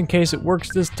rocket, just in case it works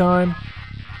this time.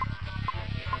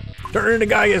 Turn into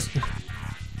Giygas.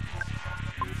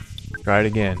 Try it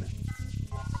again.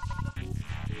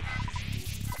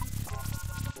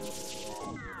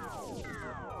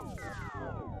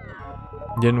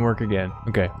 Didn't work again.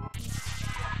 Okay.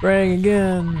 Praying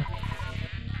again.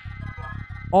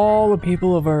 All the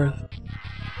people of Earth.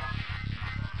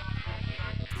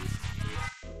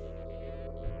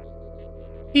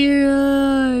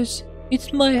 Yes!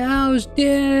 It's my house,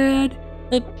 Dad!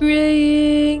 I'm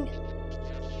praying!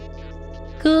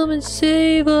 Come and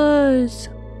save us!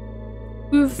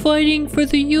 We're fighting for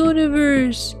the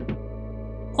universe!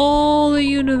 All the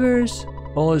universe!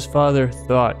 Paula's father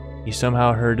thought he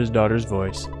somehow heard his daughter's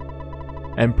voice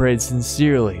and prayed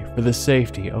sincerely for the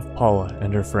safety of Paula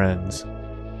and her friends.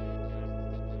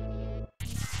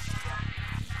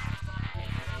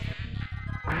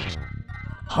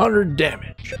 $100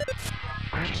 damage.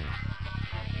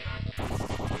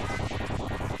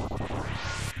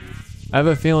 I have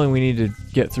a feeling we need to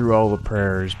get through all the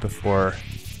prayers before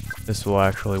this will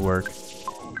actually work.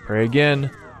 Pray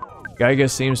again.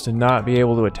 Giygas seems to not be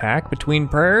able to attack between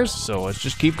prayers, so let's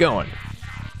just keep going.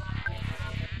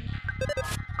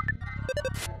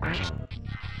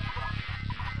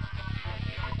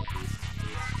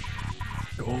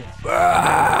 Go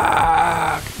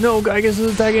back! No, Giygas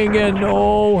is attacking again.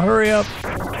 No, hurry up.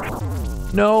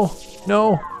 No,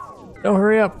 no, no,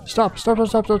 hurry up. Stop, stop,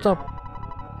 stop, stop, stop.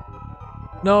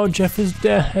 No, Jeff is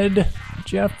dead.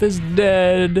 Jeff is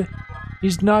dead.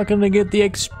 He's not gonna get the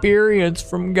experience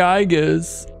from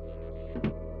Giygas.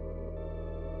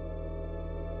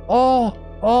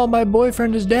 Oh, my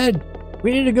boyfriend is dead.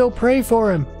 We need to go pray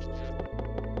for him.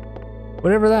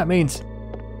 Whatever that means.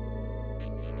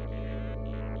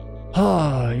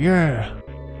 Oh, yeah.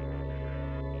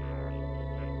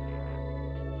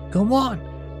 Come on.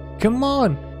 Come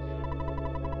on.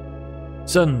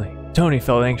 Suddenly, Tony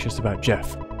felt anxious about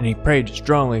Jeff, and he prayed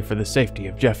strongly for the safety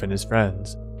of Jeff and his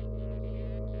friends.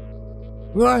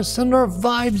 We gotta send our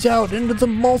vibes out into the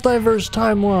multiverse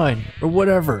timeline, or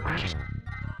whatever.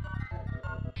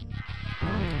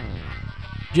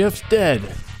 Jeff's dead.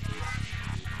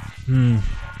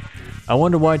 I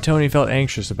wonder why Tony felt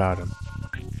anxious about him.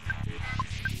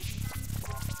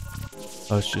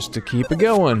 Let's just to keep it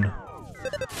going.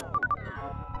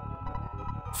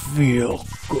 Feel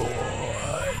good.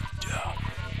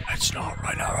 It's not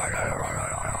right.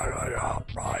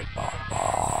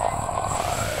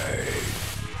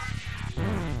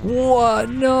 What?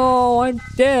 No, I'm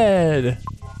dead.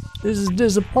 This is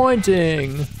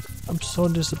disappointing. I'm so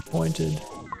disappointed.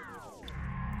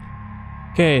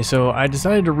 Okay, so I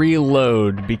decided to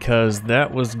reload because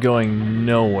that was going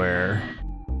nowhere.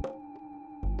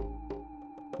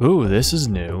 Ooh, this is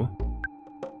new.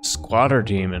 Squatter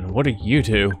Demon, what are you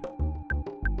two?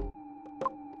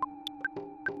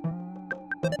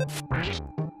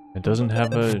 It doesn't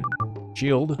have a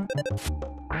shield.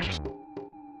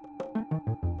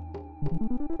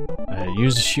 I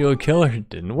used a shield killer, it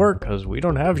didn't work because we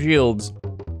don't have shields.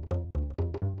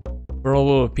 We're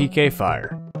all with PK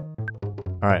fire.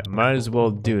 Alright, might as well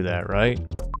do that, right?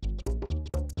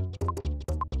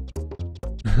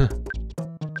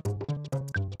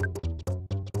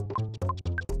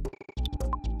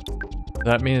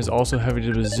 That means also heavy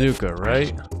to bazooka,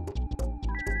 right?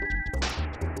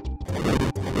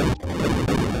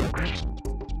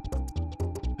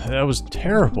 That was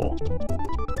terrible.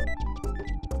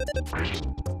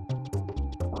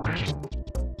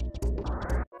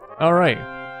 Alright.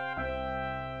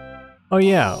 Oh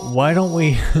yeah, why don't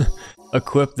we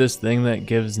equip this thing that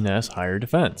gives Ness higher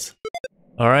defense?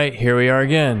 Alright, here we are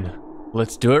again.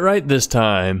 Let's do it right this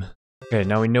time. Okay,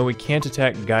 now we know we can't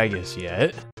attack Giygas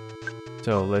yet.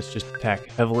 So let's just attack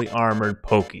heavily armored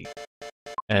Pokey.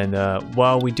 And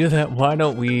while we do that, why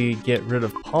don't we get rid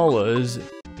of Paula's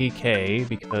PK,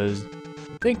 because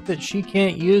I think that she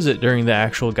can't use it during the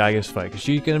actual Giygas fight, because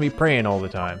she's going to be praying all the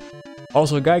time.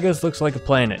 Also, Giygas looks like a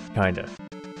planet, kinda.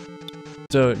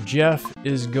 So Jeff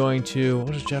is going to...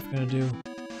 what is Jeff going to do?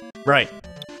 Right.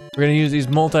 We're going to use these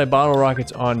multi-bottle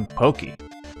rockets on Pokey.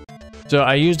 So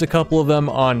I used a couple of them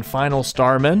on Final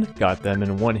Starman, got them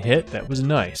in one hit, that was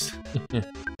nice.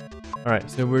 Alright,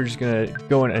 so we're just gonna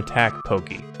go and attack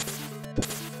Pokey.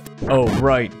 Oh,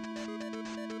 right.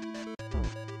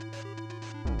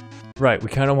 Right, we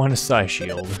kinda want a Psy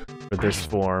Shield for this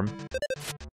form.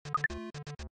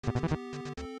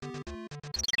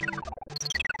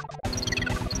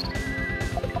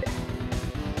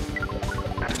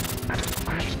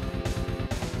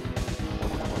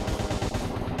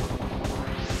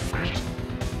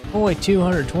 Only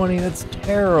 220, that's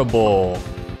terrible.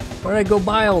 What did I go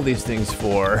buy all these things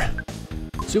for?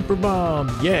 Super bomb,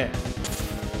 yeah.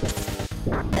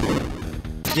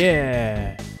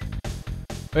 Yeah.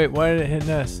 Wait, why did it hit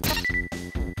Ness?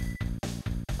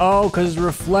 Oh, because it's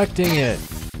reflecting it.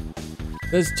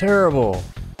 That's terrible.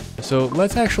 So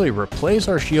let's actually replace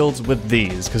our shields with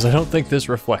these, because I don't think this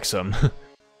reflects them.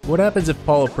 What happens if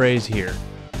Paula prays here?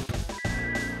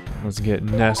 Let's get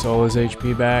Ness all his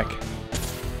HP back.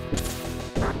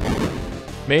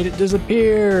 Made it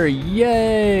disappear!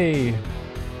 Yay!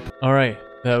 Alright,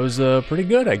 that was pretty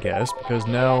good, I guess, because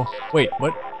now... Wait,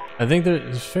 what? I think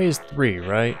there's phase 3,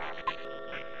 right?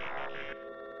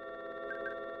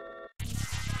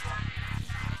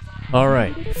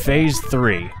 Alright, phase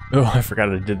 3. Oh, I forgot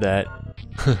I did that.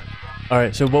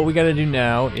 Alright, so what we gotta do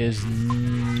now is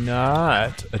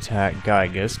not attack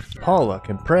Giygas. Paula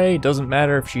can pray, doesn't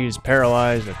matter if she's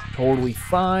paralyzed, that's totally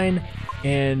fine.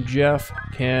 And Jeff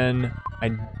can...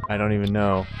 I don't even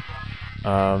know.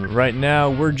 Right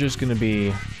now, we're just gonna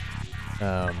be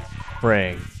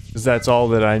praying, because that's all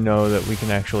that I know that we can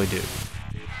actually do.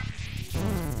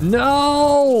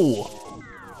 No!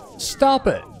 Stop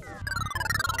it!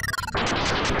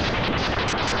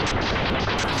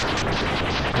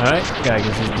 Alright,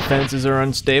 Giygas' defenses are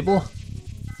unstable.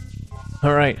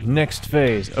 Alright, next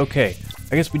phase. Okay,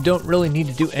 I guess we don't really need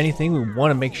to do anything. We want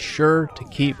to make sure to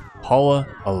keep Paula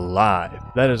alive.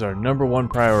 That is our #1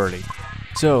 priority.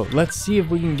 So, let's see if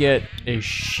we can get a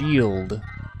shield.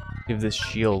 If this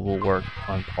shield will work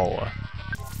on Paula.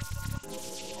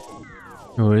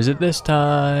 Who is it this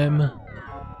time?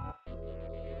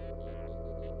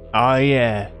 Ah,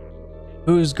 yeah.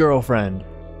 Whose girlfriend?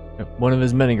 One of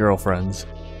his many girlfriends.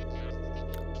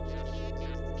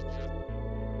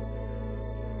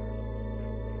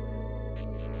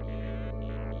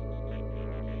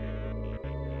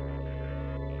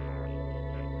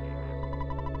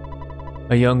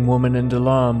 A young woman in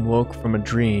Dalam woke from a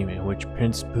dream in which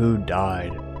Prince Pooh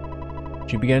died.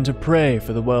 She began to pray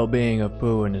for the well-being of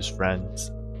Pooh and his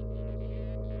friends.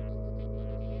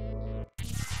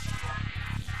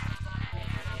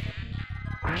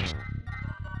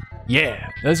 Yeah,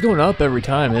 that's going up every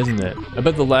time, isn't it? I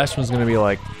bet the last one's gonna be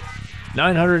like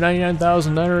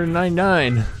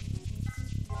 999,999.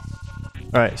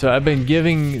 Alright, so I've been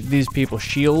giving these people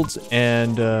shields,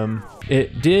 and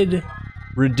it did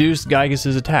reduce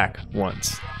Giygas' attack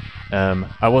once.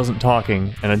 I wasn't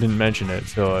talking, and I didn't mention it,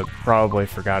 so I probably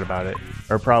forgot about it,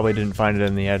 or probably didn't find it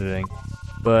in the editing.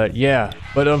 But yeah,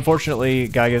 but unfortunately,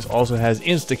 Giygas also has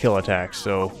insta-kill attacks,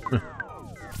 so...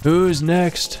 Who's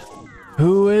next?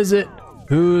 Who is it?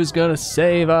 Who's gonna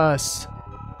save us?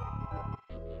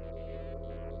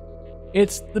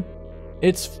 It's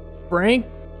Frank?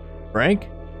 Frank?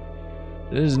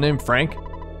 Is his name Frank?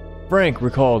 Frank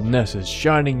recalled Ness's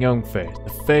shining young face, the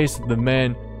face of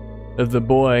the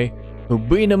boy who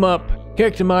beat him up,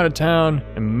 kicked him out of town,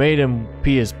 and made him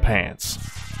pee his pants.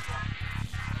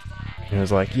 And he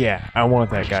was like, yeah, I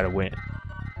want that guy to win.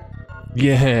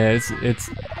 Yeah,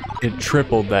 it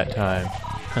tripled that time.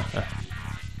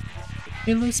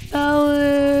 Endless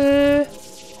power!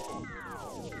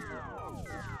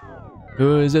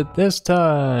 Who is it this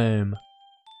time?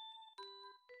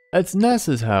 That's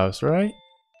Ness's house, right?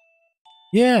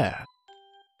 Yeah.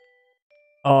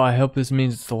 Oh, I hope this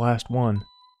means it's the last one.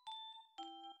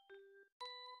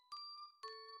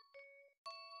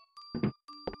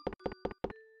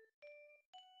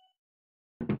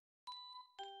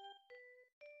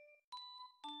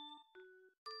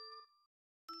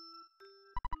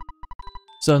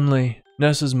 Suddenly,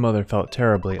 Ness's mother felt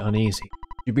terribly uneasy.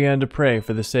 She began to pray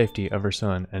for the safety of her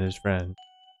son and his friend.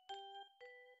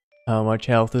 How much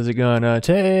health is it gonna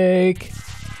take?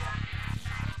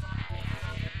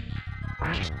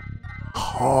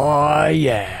 Oh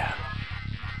yeah!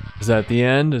 Is that the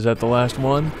end? Is that the last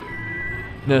one?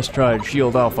 Ness tried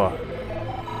Shield Alpha.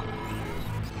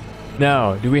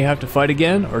 Now, do we have to fight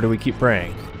again, or do we keep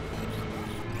praying?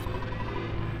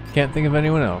 Can't think of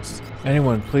anyone else.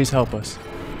 Anyone, please help us.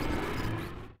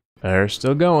 They're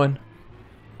still going.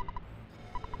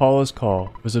 Paula's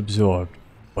call was absorbed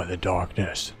by the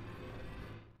darkness.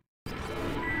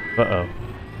 Uh-oh.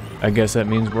 I guess that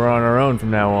means we're on our own from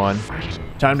now on.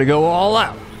 Time to go all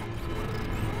out!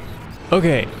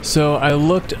 Okay, so I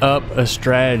looked up a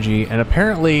strategy, and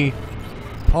apparently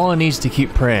Paula needs to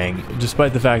keep praying,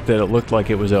 despite the fact that it looked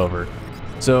like it was over.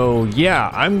 So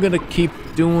yeah, I'm gonna keep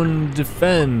doing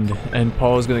defend, and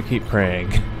Paula's gonna keep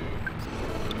praying.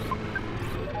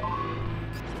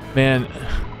 Man,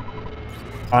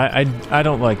 I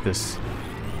don't like this.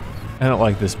 I don't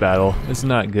like this battle. It's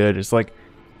not good. It's like...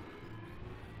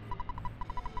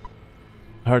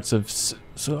 hearts of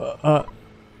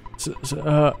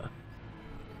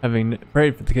having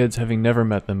prayed for the kids, having never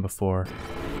met them before.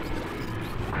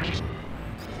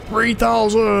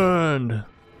 3,000!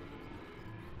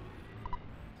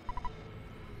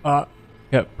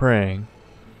 Kept praying.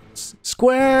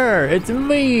 Square! It's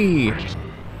me!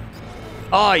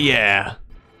 Oh yeah!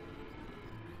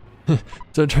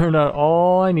 So it turned out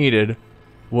all I needed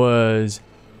was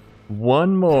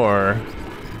one more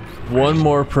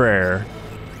prayer.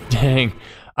 Dang,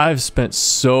 I've spent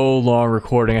so long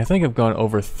recording. I think I've gone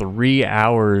over 3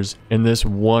 hours in this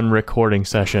one recording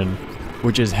session,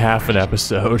 which is half an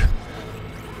episode.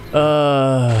 Alright.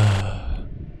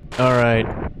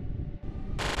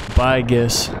 Bye,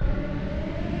 Giygas.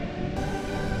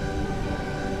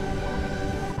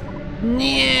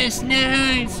 Yes, no,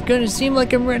 it's gonna seem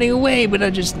like I'm running away, but I'll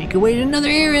just sneak away to another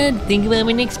era. Think about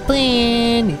my next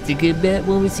plan. It's a good bet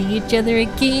when we see each other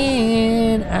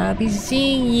again. I'll be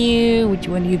seeing you. Which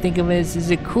one do you think of us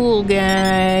as a cool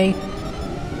guy?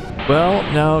 Well,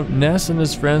 now Ness and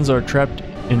his friends are trapped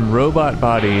in robot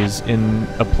bodies in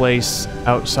a place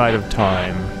outside of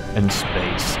time and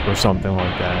space, or something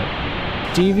like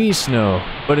that. TV snow,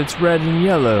 but it's red and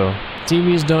yellow.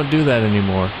 TVs don't do that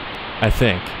anymore, I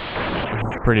think.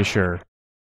 Pretty sure.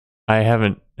 I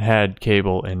haven't had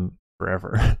cable in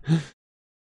forever.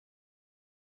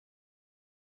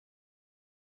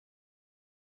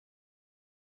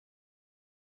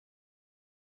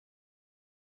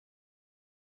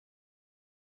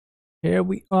 Here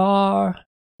we are,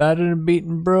 battered and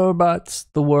beaten robots.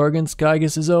 The war against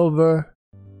Giygas is over.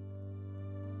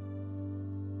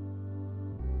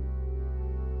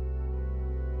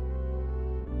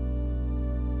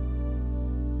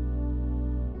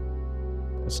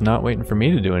 It's not waiting for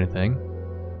me to do anything.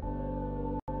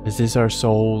 Is this our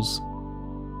souls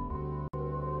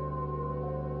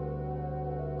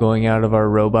going out of our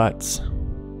robots?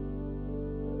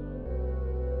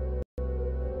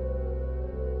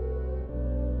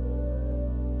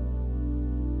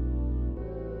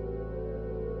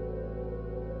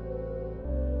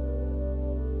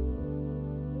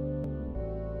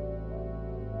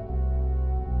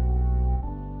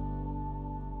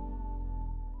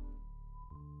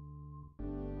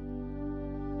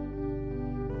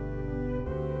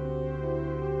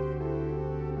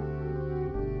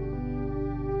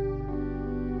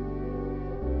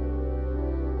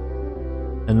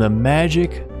 And the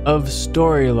magic of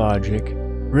story logic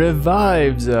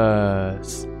revives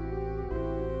us.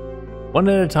 One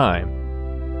at a time.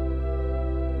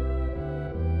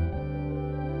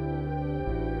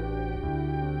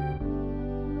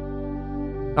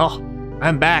 Oh,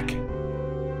 I'm back.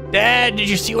 Dad, did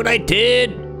you see what I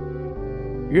did?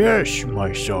 Yes,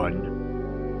 my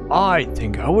son. I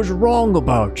think I was wrong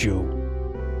about you.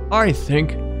 I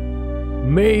think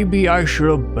maybe I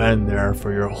should have been there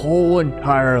for your whole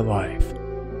entire life.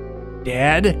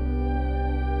 Dad?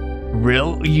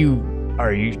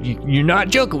 You're not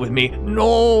joking with me?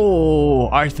 No,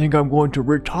 I think I'm going to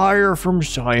retire from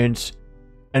science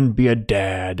and be a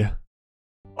dad.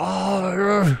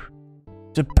 It's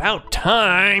about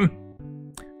time.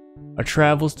 Our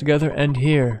travels together end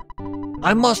here.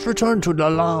 I must return to the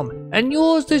Lam and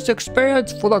use this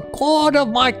experience for the good of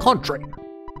my country.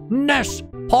 Ness,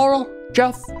 Paula,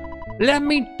 Jeff, let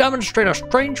me demonstrate a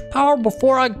strange power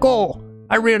before I go.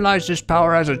 I realized this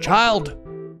power as a child.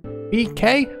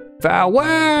 PK,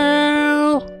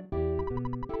 farewell.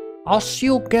 I'll see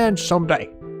you again someday.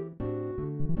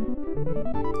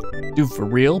 Dude, for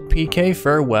real, PK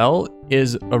farewell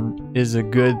is a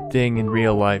good thing in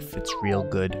real life. It's real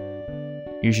good.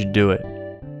 You should do it.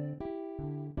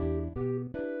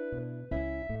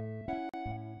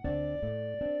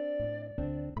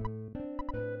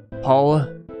 Paula,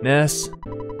 Ness,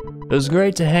 it was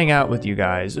great to hang out with you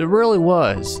guys. It really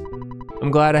was.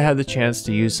 I'm glad I had the chance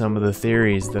to use some of the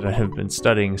theories that I have been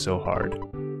studying so hard.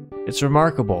 It's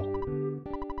remarkable.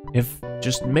 If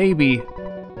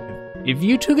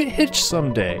you two get hitched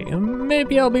someday,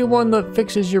 maybe I'll be one that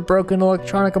fixes your broken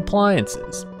electronic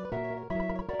appliances.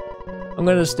 I'm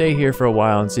gonna stay here for a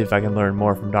while and see if I can learn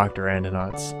more from Dr.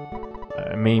 Andonauts.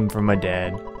 I mean, from my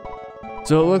dad.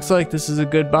 So it looks like this is a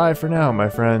goodbye for now, my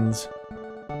friends.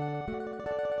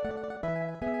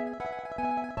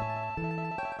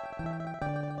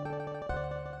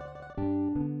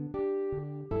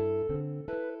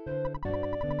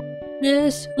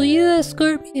 Ness, will you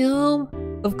escort me home?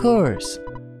 Of course.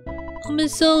 I'll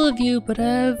miss all of you, but I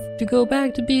have to go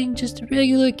back to being just a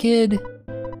regular kid.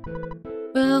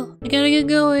 Well, I gotta get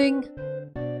going.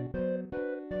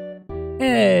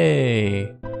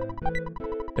 Hey!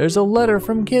 There's a letter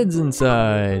from kids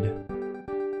inside.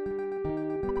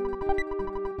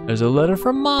 There's a letter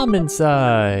from Mom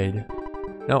inside.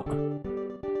 Nope.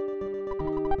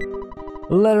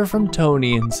 A letter from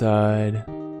Tony inside.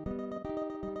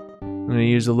 I'm gonna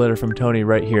use a letter from Tony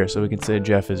right here so we can say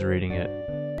Jeff is reading it.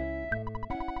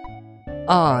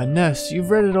 Ah, Ness,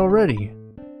 you've read it already.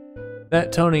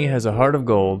 That Tony has a heart of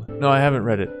gold. No, I haven't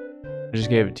read it. I just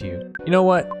gave it to you. You know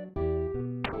what?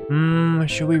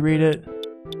 Should we read it?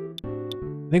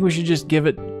 I think we should just give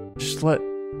it, just let,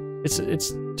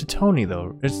 it's to Tony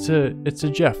though. It's to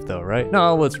Jeff though, right?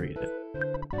 No, let's read it.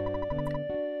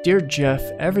 Dear Jeff,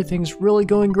 everything's really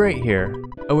going great here.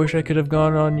 I wish I could have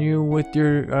gone on you with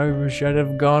your, I wish I'd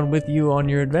have gone with you on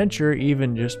your adventure,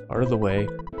 even just part of the way.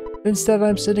 Instead,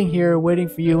 I'm sitting here waiting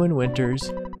for you in Winters.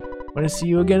 I want to see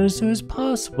you again as soon as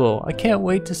possible. I can't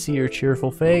wait to see your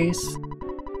cheerful face.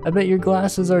 I bet your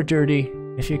glasses are dirty.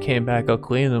 If you came back, I'll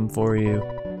clean them for you.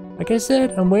 Like I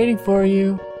said, I'm waiting for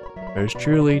you. Yours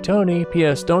truly, Tony.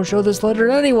 P.S. Don't show this letter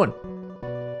to anyone.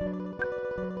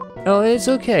 Oh, it's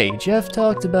okay. Jeff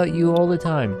talked about you all the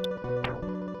time.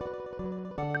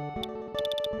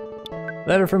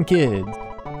 Letter from kids.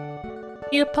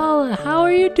 Yeah, Paula, how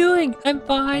are you doing? I'm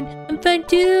fine. I'm fine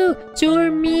too. So are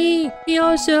me. Me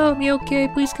also. Me okay.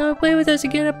 Please come and play with us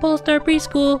again at Polestar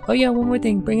Preschool. Oh yeah, one more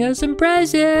thing. Bring us some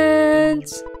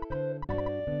presents.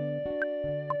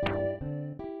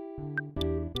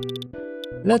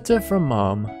 Letter from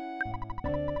Mom.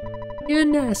 Dear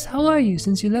Ness, how are you?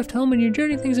 Since you left home on your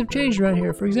journey, things have changed around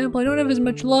here. For example, I don't have as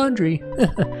much laundry.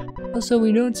 Also,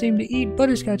 we don't seem to eat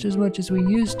butterscotch as much as we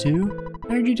used to.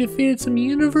 I heard you defeated some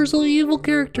universal evil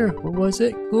character. What was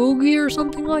it? Googie or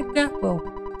something like that? Well,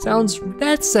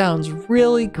 that sounds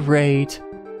really great.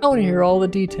 I want to hear all the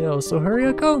details, so hurry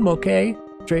up home, okay?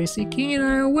 Tracy, King, and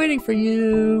I are waiting for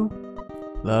you.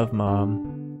 Love, Mom.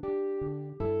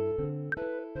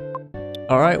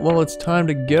 Alright, well, it's time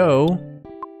to go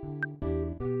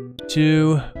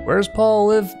to... Where's Paul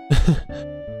live?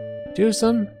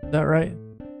 Tucson? Is that right?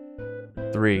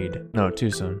 Threed. No,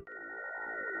 Tucson.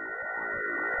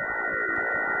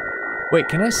 Wait,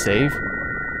 can I save?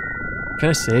 Can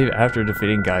I save after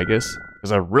defeating Giygas?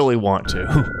 Because I really want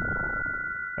to.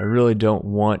 I really don't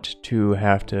want to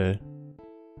have to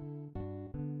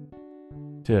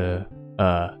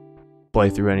play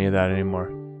through any of that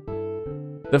anymore.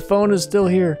 The phone is still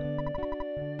here.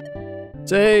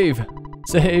 Save!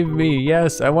 Save me.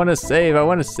 Yes, I want to save. I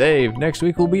want to save. Next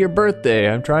week will be your birthday.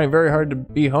 I'm trying very hard to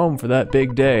be home for that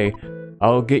big day.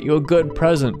 I'll get you a good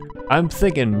present. I'm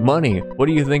thinking money. What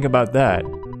do you think about that?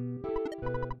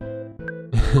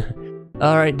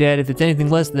 Alright, Dad, if it's anything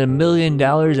less than $1 million,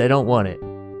 I don't want it.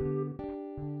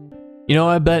 You know,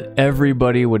 I bet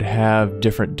everybody would have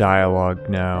different dialogue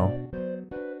now.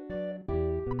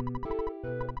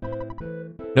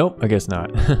 Nope, I guess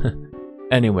not.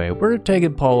 Anyway, we're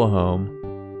taking Paula home.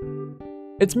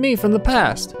 It's me from the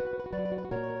past.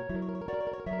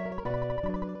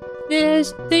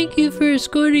 Ness, thank you for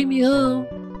escorting me home.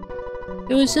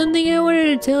 There was something I wanted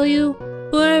to tell you,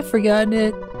 but I've forgotten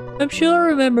it. I'm sure I'll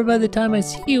remember by the time I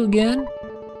see you again.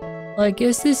 Well, I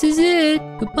guess this is it.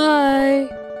 Goodbye.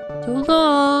 So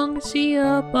long. See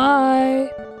ya.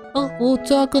 Bye. Oh, we'll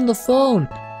talk on the phone.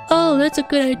 Oh, that's a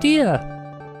good idea.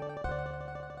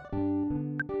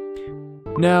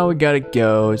 Now we gotta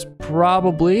go. We're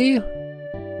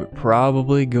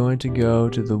probably going to go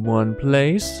to the one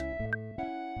place.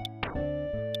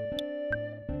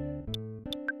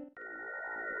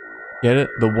 Get it?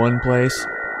 The one place?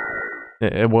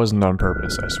 It wasn't on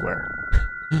purpose, I swear.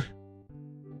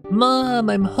 Mom,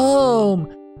 I'm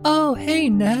home. Oh, hey,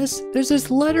 Ness. There's this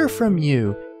letter from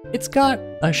you. It's got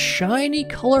a shiny,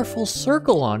 colorful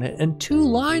circle on it and 2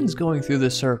 lines going through the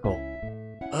circle.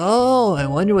 Oh, I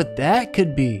wonder what that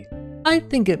could be. I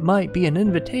think it might be an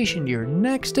invitation to your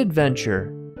next adventure.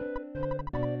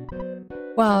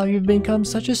 Wow, you've become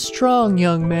such a strong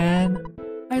young man.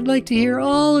 I'd like to hear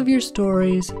all of your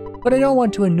stories, but I don't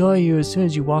want to annoy you as soon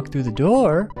as you walk through the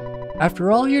door.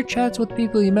 After all your chats with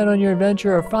people you met on your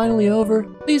adventure are finally over,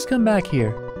 please come back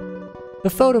here. The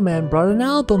photo man brought an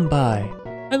album by.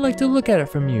 I'd like to look at it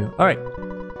from you. Alright,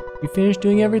 you finished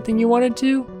doing everything you wanted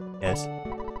to? Yes.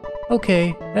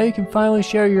 Okay, now you can finally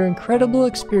share your incredible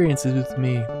experiences with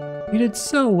me. You did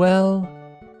so well.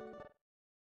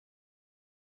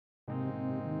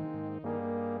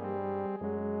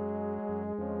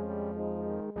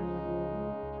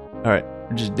 Alright,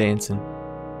 we're just dancing.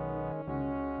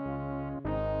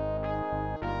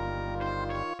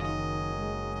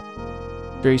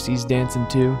 Tracy's dancing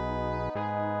too.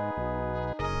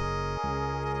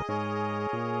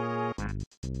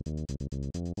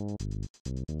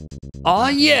 Aw,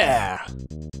 yeah!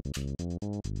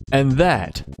 And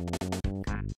that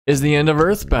is the end of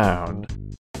Earthbound.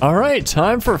 Alright,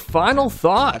 time for final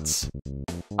thoughts.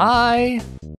 I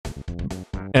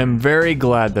am very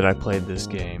glad that I played this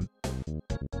game.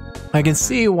 I can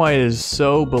see why it is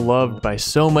so beloved by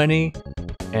so many,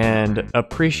 and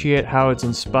appreciate how it's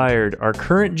inspired our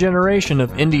current generation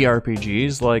of indie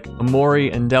RPGs like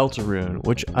Omori and Deltarune,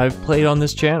 which I've played on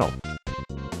this channel.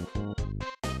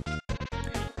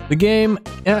 The game,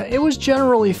 it was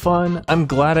generally fun. I'm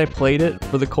glad I played it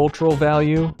for the cultural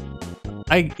value.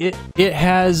 It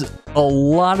has a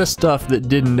lot of stuff that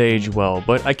didn't age well,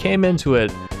 but I came into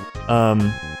it,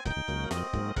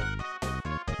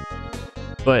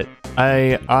 but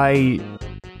I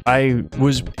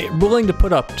was willing to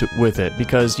put up with it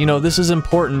because, you know, this is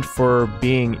important for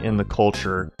being in the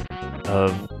culture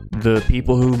of the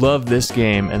people who love this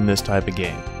game and this type of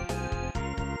game.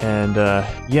 And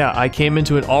yeah, I came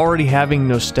into it already having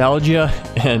nostalgia,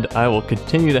 and I will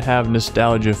continue to have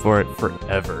nostalgia for it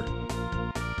forever.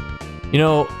 You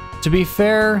know, to be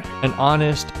fair and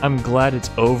honest, I'm glad it's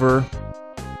over.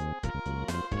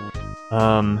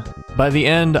 By the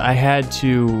end, I had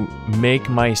to make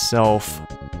myself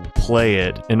play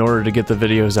it in order to get the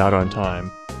videos out on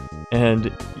time.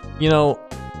 And, you know,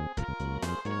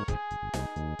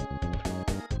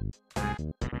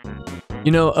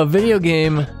 a video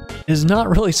game is not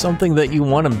really something that you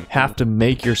want to have to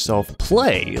make yourself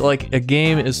play. Like, a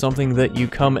game is something that you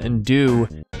come and do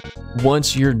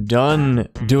once you're done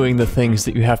doing the things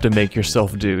that you have to make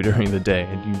yourself do during the day,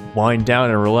 and you wind down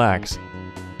and relax.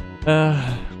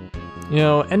 You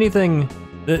know, anything,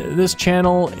 this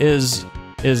channel is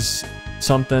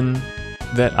something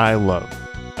that I love.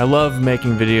 I love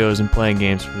making videos and playing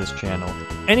games for this channel.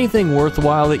 Anything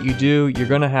worthwhile that you do, you're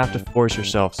gonna have to force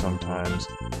yourself sometimes.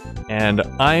 And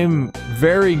I'm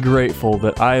very grateful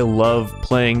that I love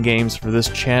playing games for this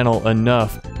channel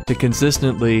enough to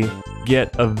consistently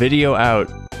get a video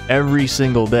out every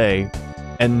single day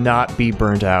and not be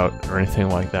burnt out or anything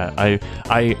like that.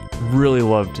 I really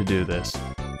love to do this.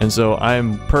 And so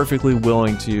I'm perfectly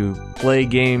willing to play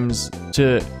games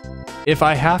to, if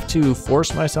I have to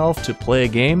force myself to play a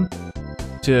game,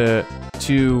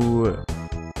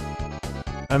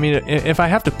 I mean, if I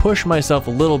have to push myself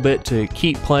a little bit to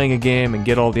keep playing a game and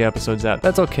get all the episodes out,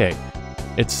 that's okay.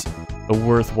 It's a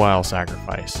worthwhile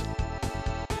sacrifice.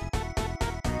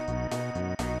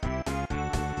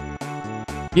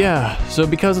 Yeah, so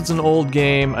because it's an old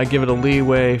game, I give it a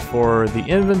leeway for the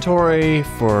inventory,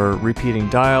 for repeating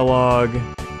dialogue.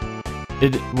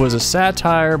 It was a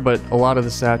satire, but a lot of the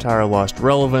satire lost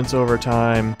relevance over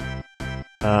time.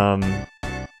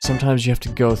 Sometimes you have to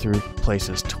go through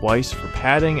places twice for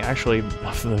padding. Actually,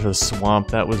 the swamp,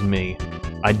 that was me.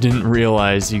 I didn't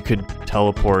realize you could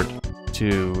teleport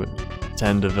to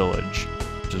Tenda Village,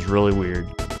 which is really weird.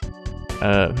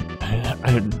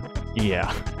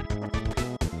 Yeah.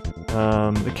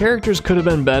 The characters could have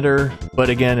been better, but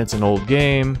again, it's an old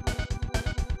game.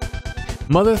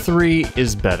 Mother 3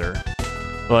 is better.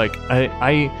 Like,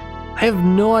 I have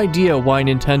no idea why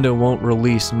Nintendo won't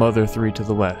release Mother 3 to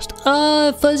the West.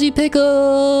 Fuzzy pickles!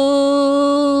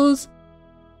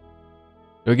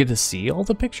 Do I get to see all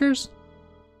the pictures?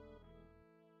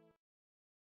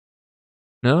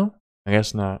 No? I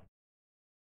guess not.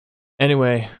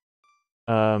 Anyway,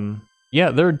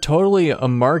 yeah, there's totally a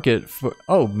market for...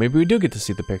 Oh, maybe we do get to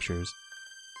see the pictures.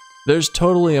 There's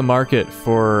totally a market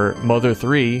for Mother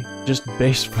 3, just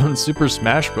based on Super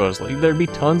Smash Bros. Like, there'd be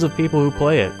tons of people who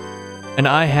play it. And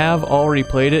I have already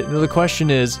played it. The question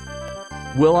is,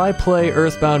 will I play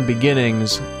Earthbound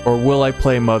Beginnings, or will I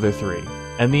play Mother 3?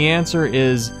 And the answer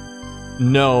is,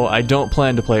 no, I don't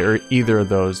plan to play either of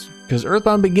those. Because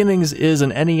Earthbound Beginnings is an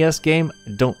NES game.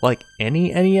 I don't like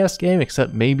any NES game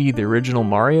except maybe the original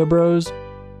Mario Bros.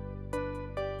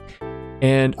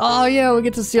 And, oh yeah, we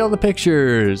get to see all the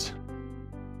pictures.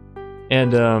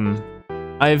 And,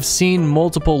 I've seen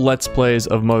multiple Let's Plays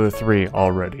of Mother 3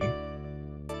 already.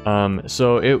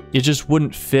 So it just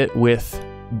wouldn't fit with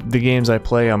the games I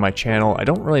play on my channel. I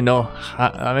don't really know how,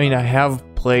 I mean, I have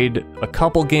played a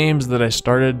couple games that I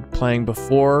started playing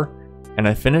before and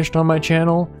I finished on my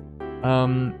channel.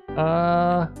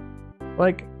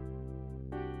 Like,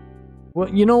 well,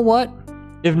 you know what?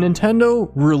 If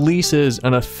Nintendo releases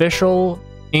an official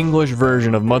English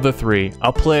version of Mother 3,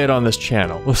 I'll play it on this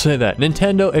channel. We'll say that.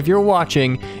 Nintendo, if you're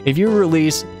watching, if you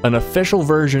release an official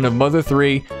version of Mother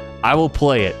 3, I will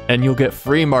play it, and you'll get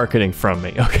free marketing from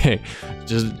me. Okay,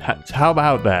 just how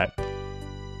about that?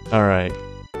 All right.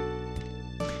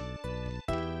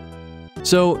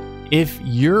 So if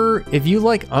you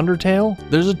like Undertale,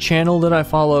 there's a channel that I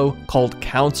follow called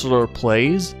Counselor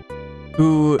Plays,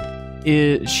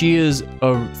 she is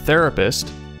a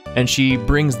therapist and she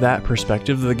brings that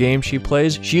perspective to the game she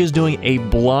plays. She is doing a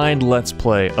blind Let's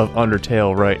Play of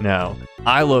Undertale right now.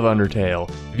 I love Undertale.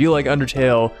 If you like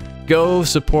Undertale, go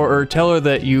support her, tell her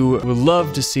that you would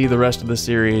love to see the rest of the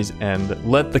series, and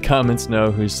let the comments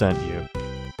know who sent you.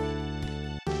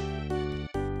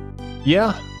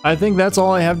 Yeah, I think that's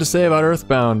all I have to say about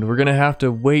Earthbound. We're gonna have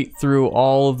to wait through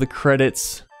all of the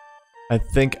credits. I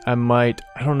think I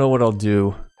don't know what I'll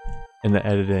do in the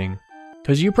editing.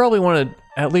 Because you probably want to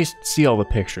at least see all the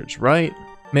pictures, right?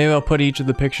 Maybe I'll put each of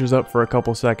the pictures up for a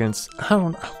couple seconds. I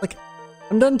don't know, like,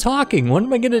 I'm done talking, what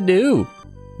am I gonna do?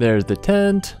 There's the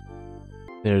tent.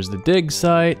 There's the dig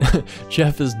site.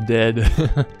 Jeff is dead.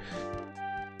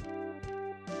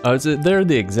 Oh, they're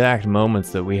the exact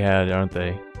moments that we had, aren't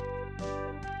they?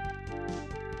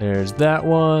 There's that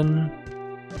one.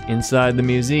 Inside the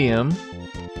museum.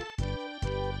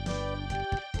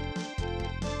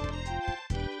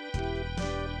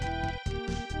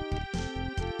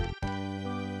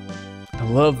 I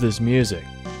love this music.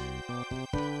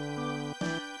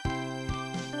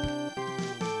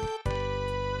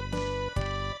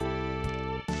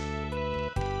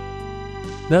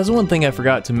 That's one thing I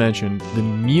forgot to mention. The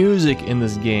music in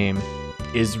this game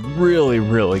is really,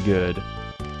 really good.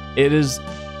 It is,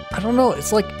 I don't know,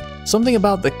 it's like something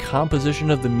about the composition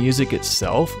of the music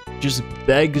itself just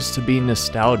begs to be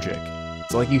nostalgic.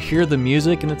 It's like you hear the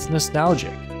music and it's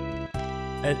nostalgic.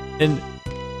 And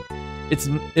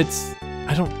it's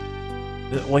I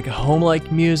don't, like home-like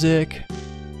music.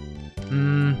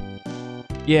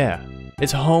 Yeah,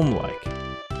 it's home-like.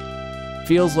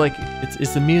 Feels like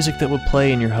it's the music that would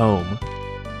play in your home.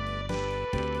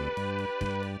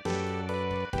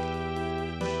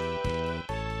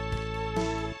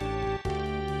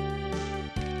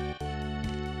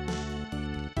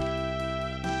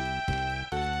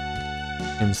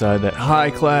 Inside that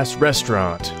high-class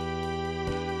restaurant.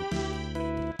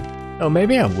 Oh,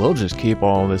 maybe I will just keep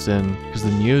all this in, because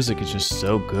the music is just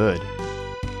so good.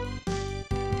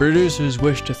 Producers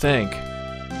wish to thank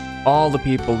all the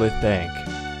people they thank.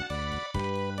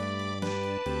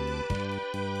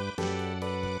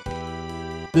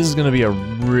 This is gonna be a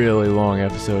really long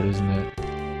episode, isn't it?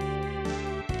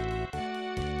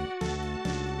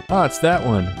 Oh, it's that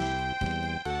one.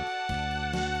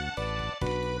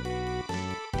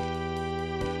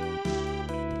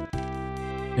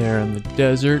 There in the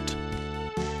desert.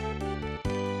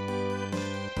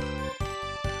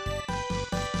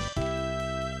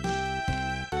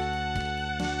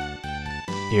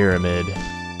 Pyramid.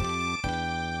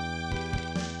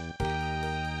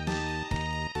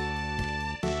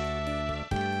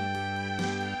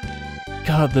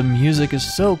 God, the music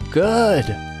is so good.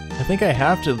 I think I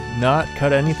have to not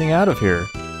cut anything out of here.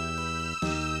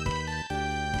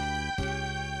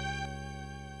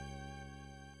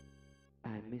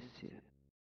 I miss you.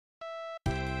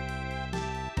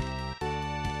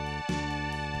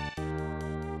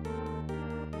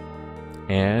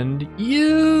 And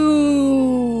you!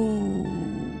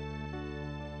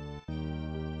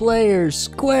 Player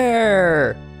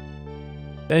Square!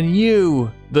 And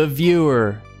you, the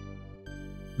viewer.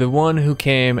 The one who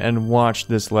came and watched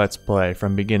this Let's Play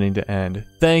from beginning to end.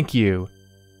 Thank you.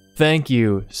 Thank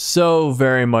you so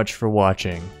very much for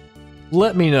watching.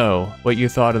 Let me know what you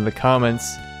thought in the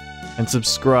comments, and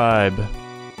subscribe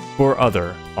for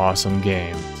other awesome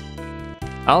games.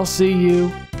 I'll see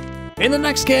you in the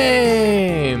next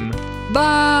game!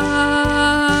 Bye!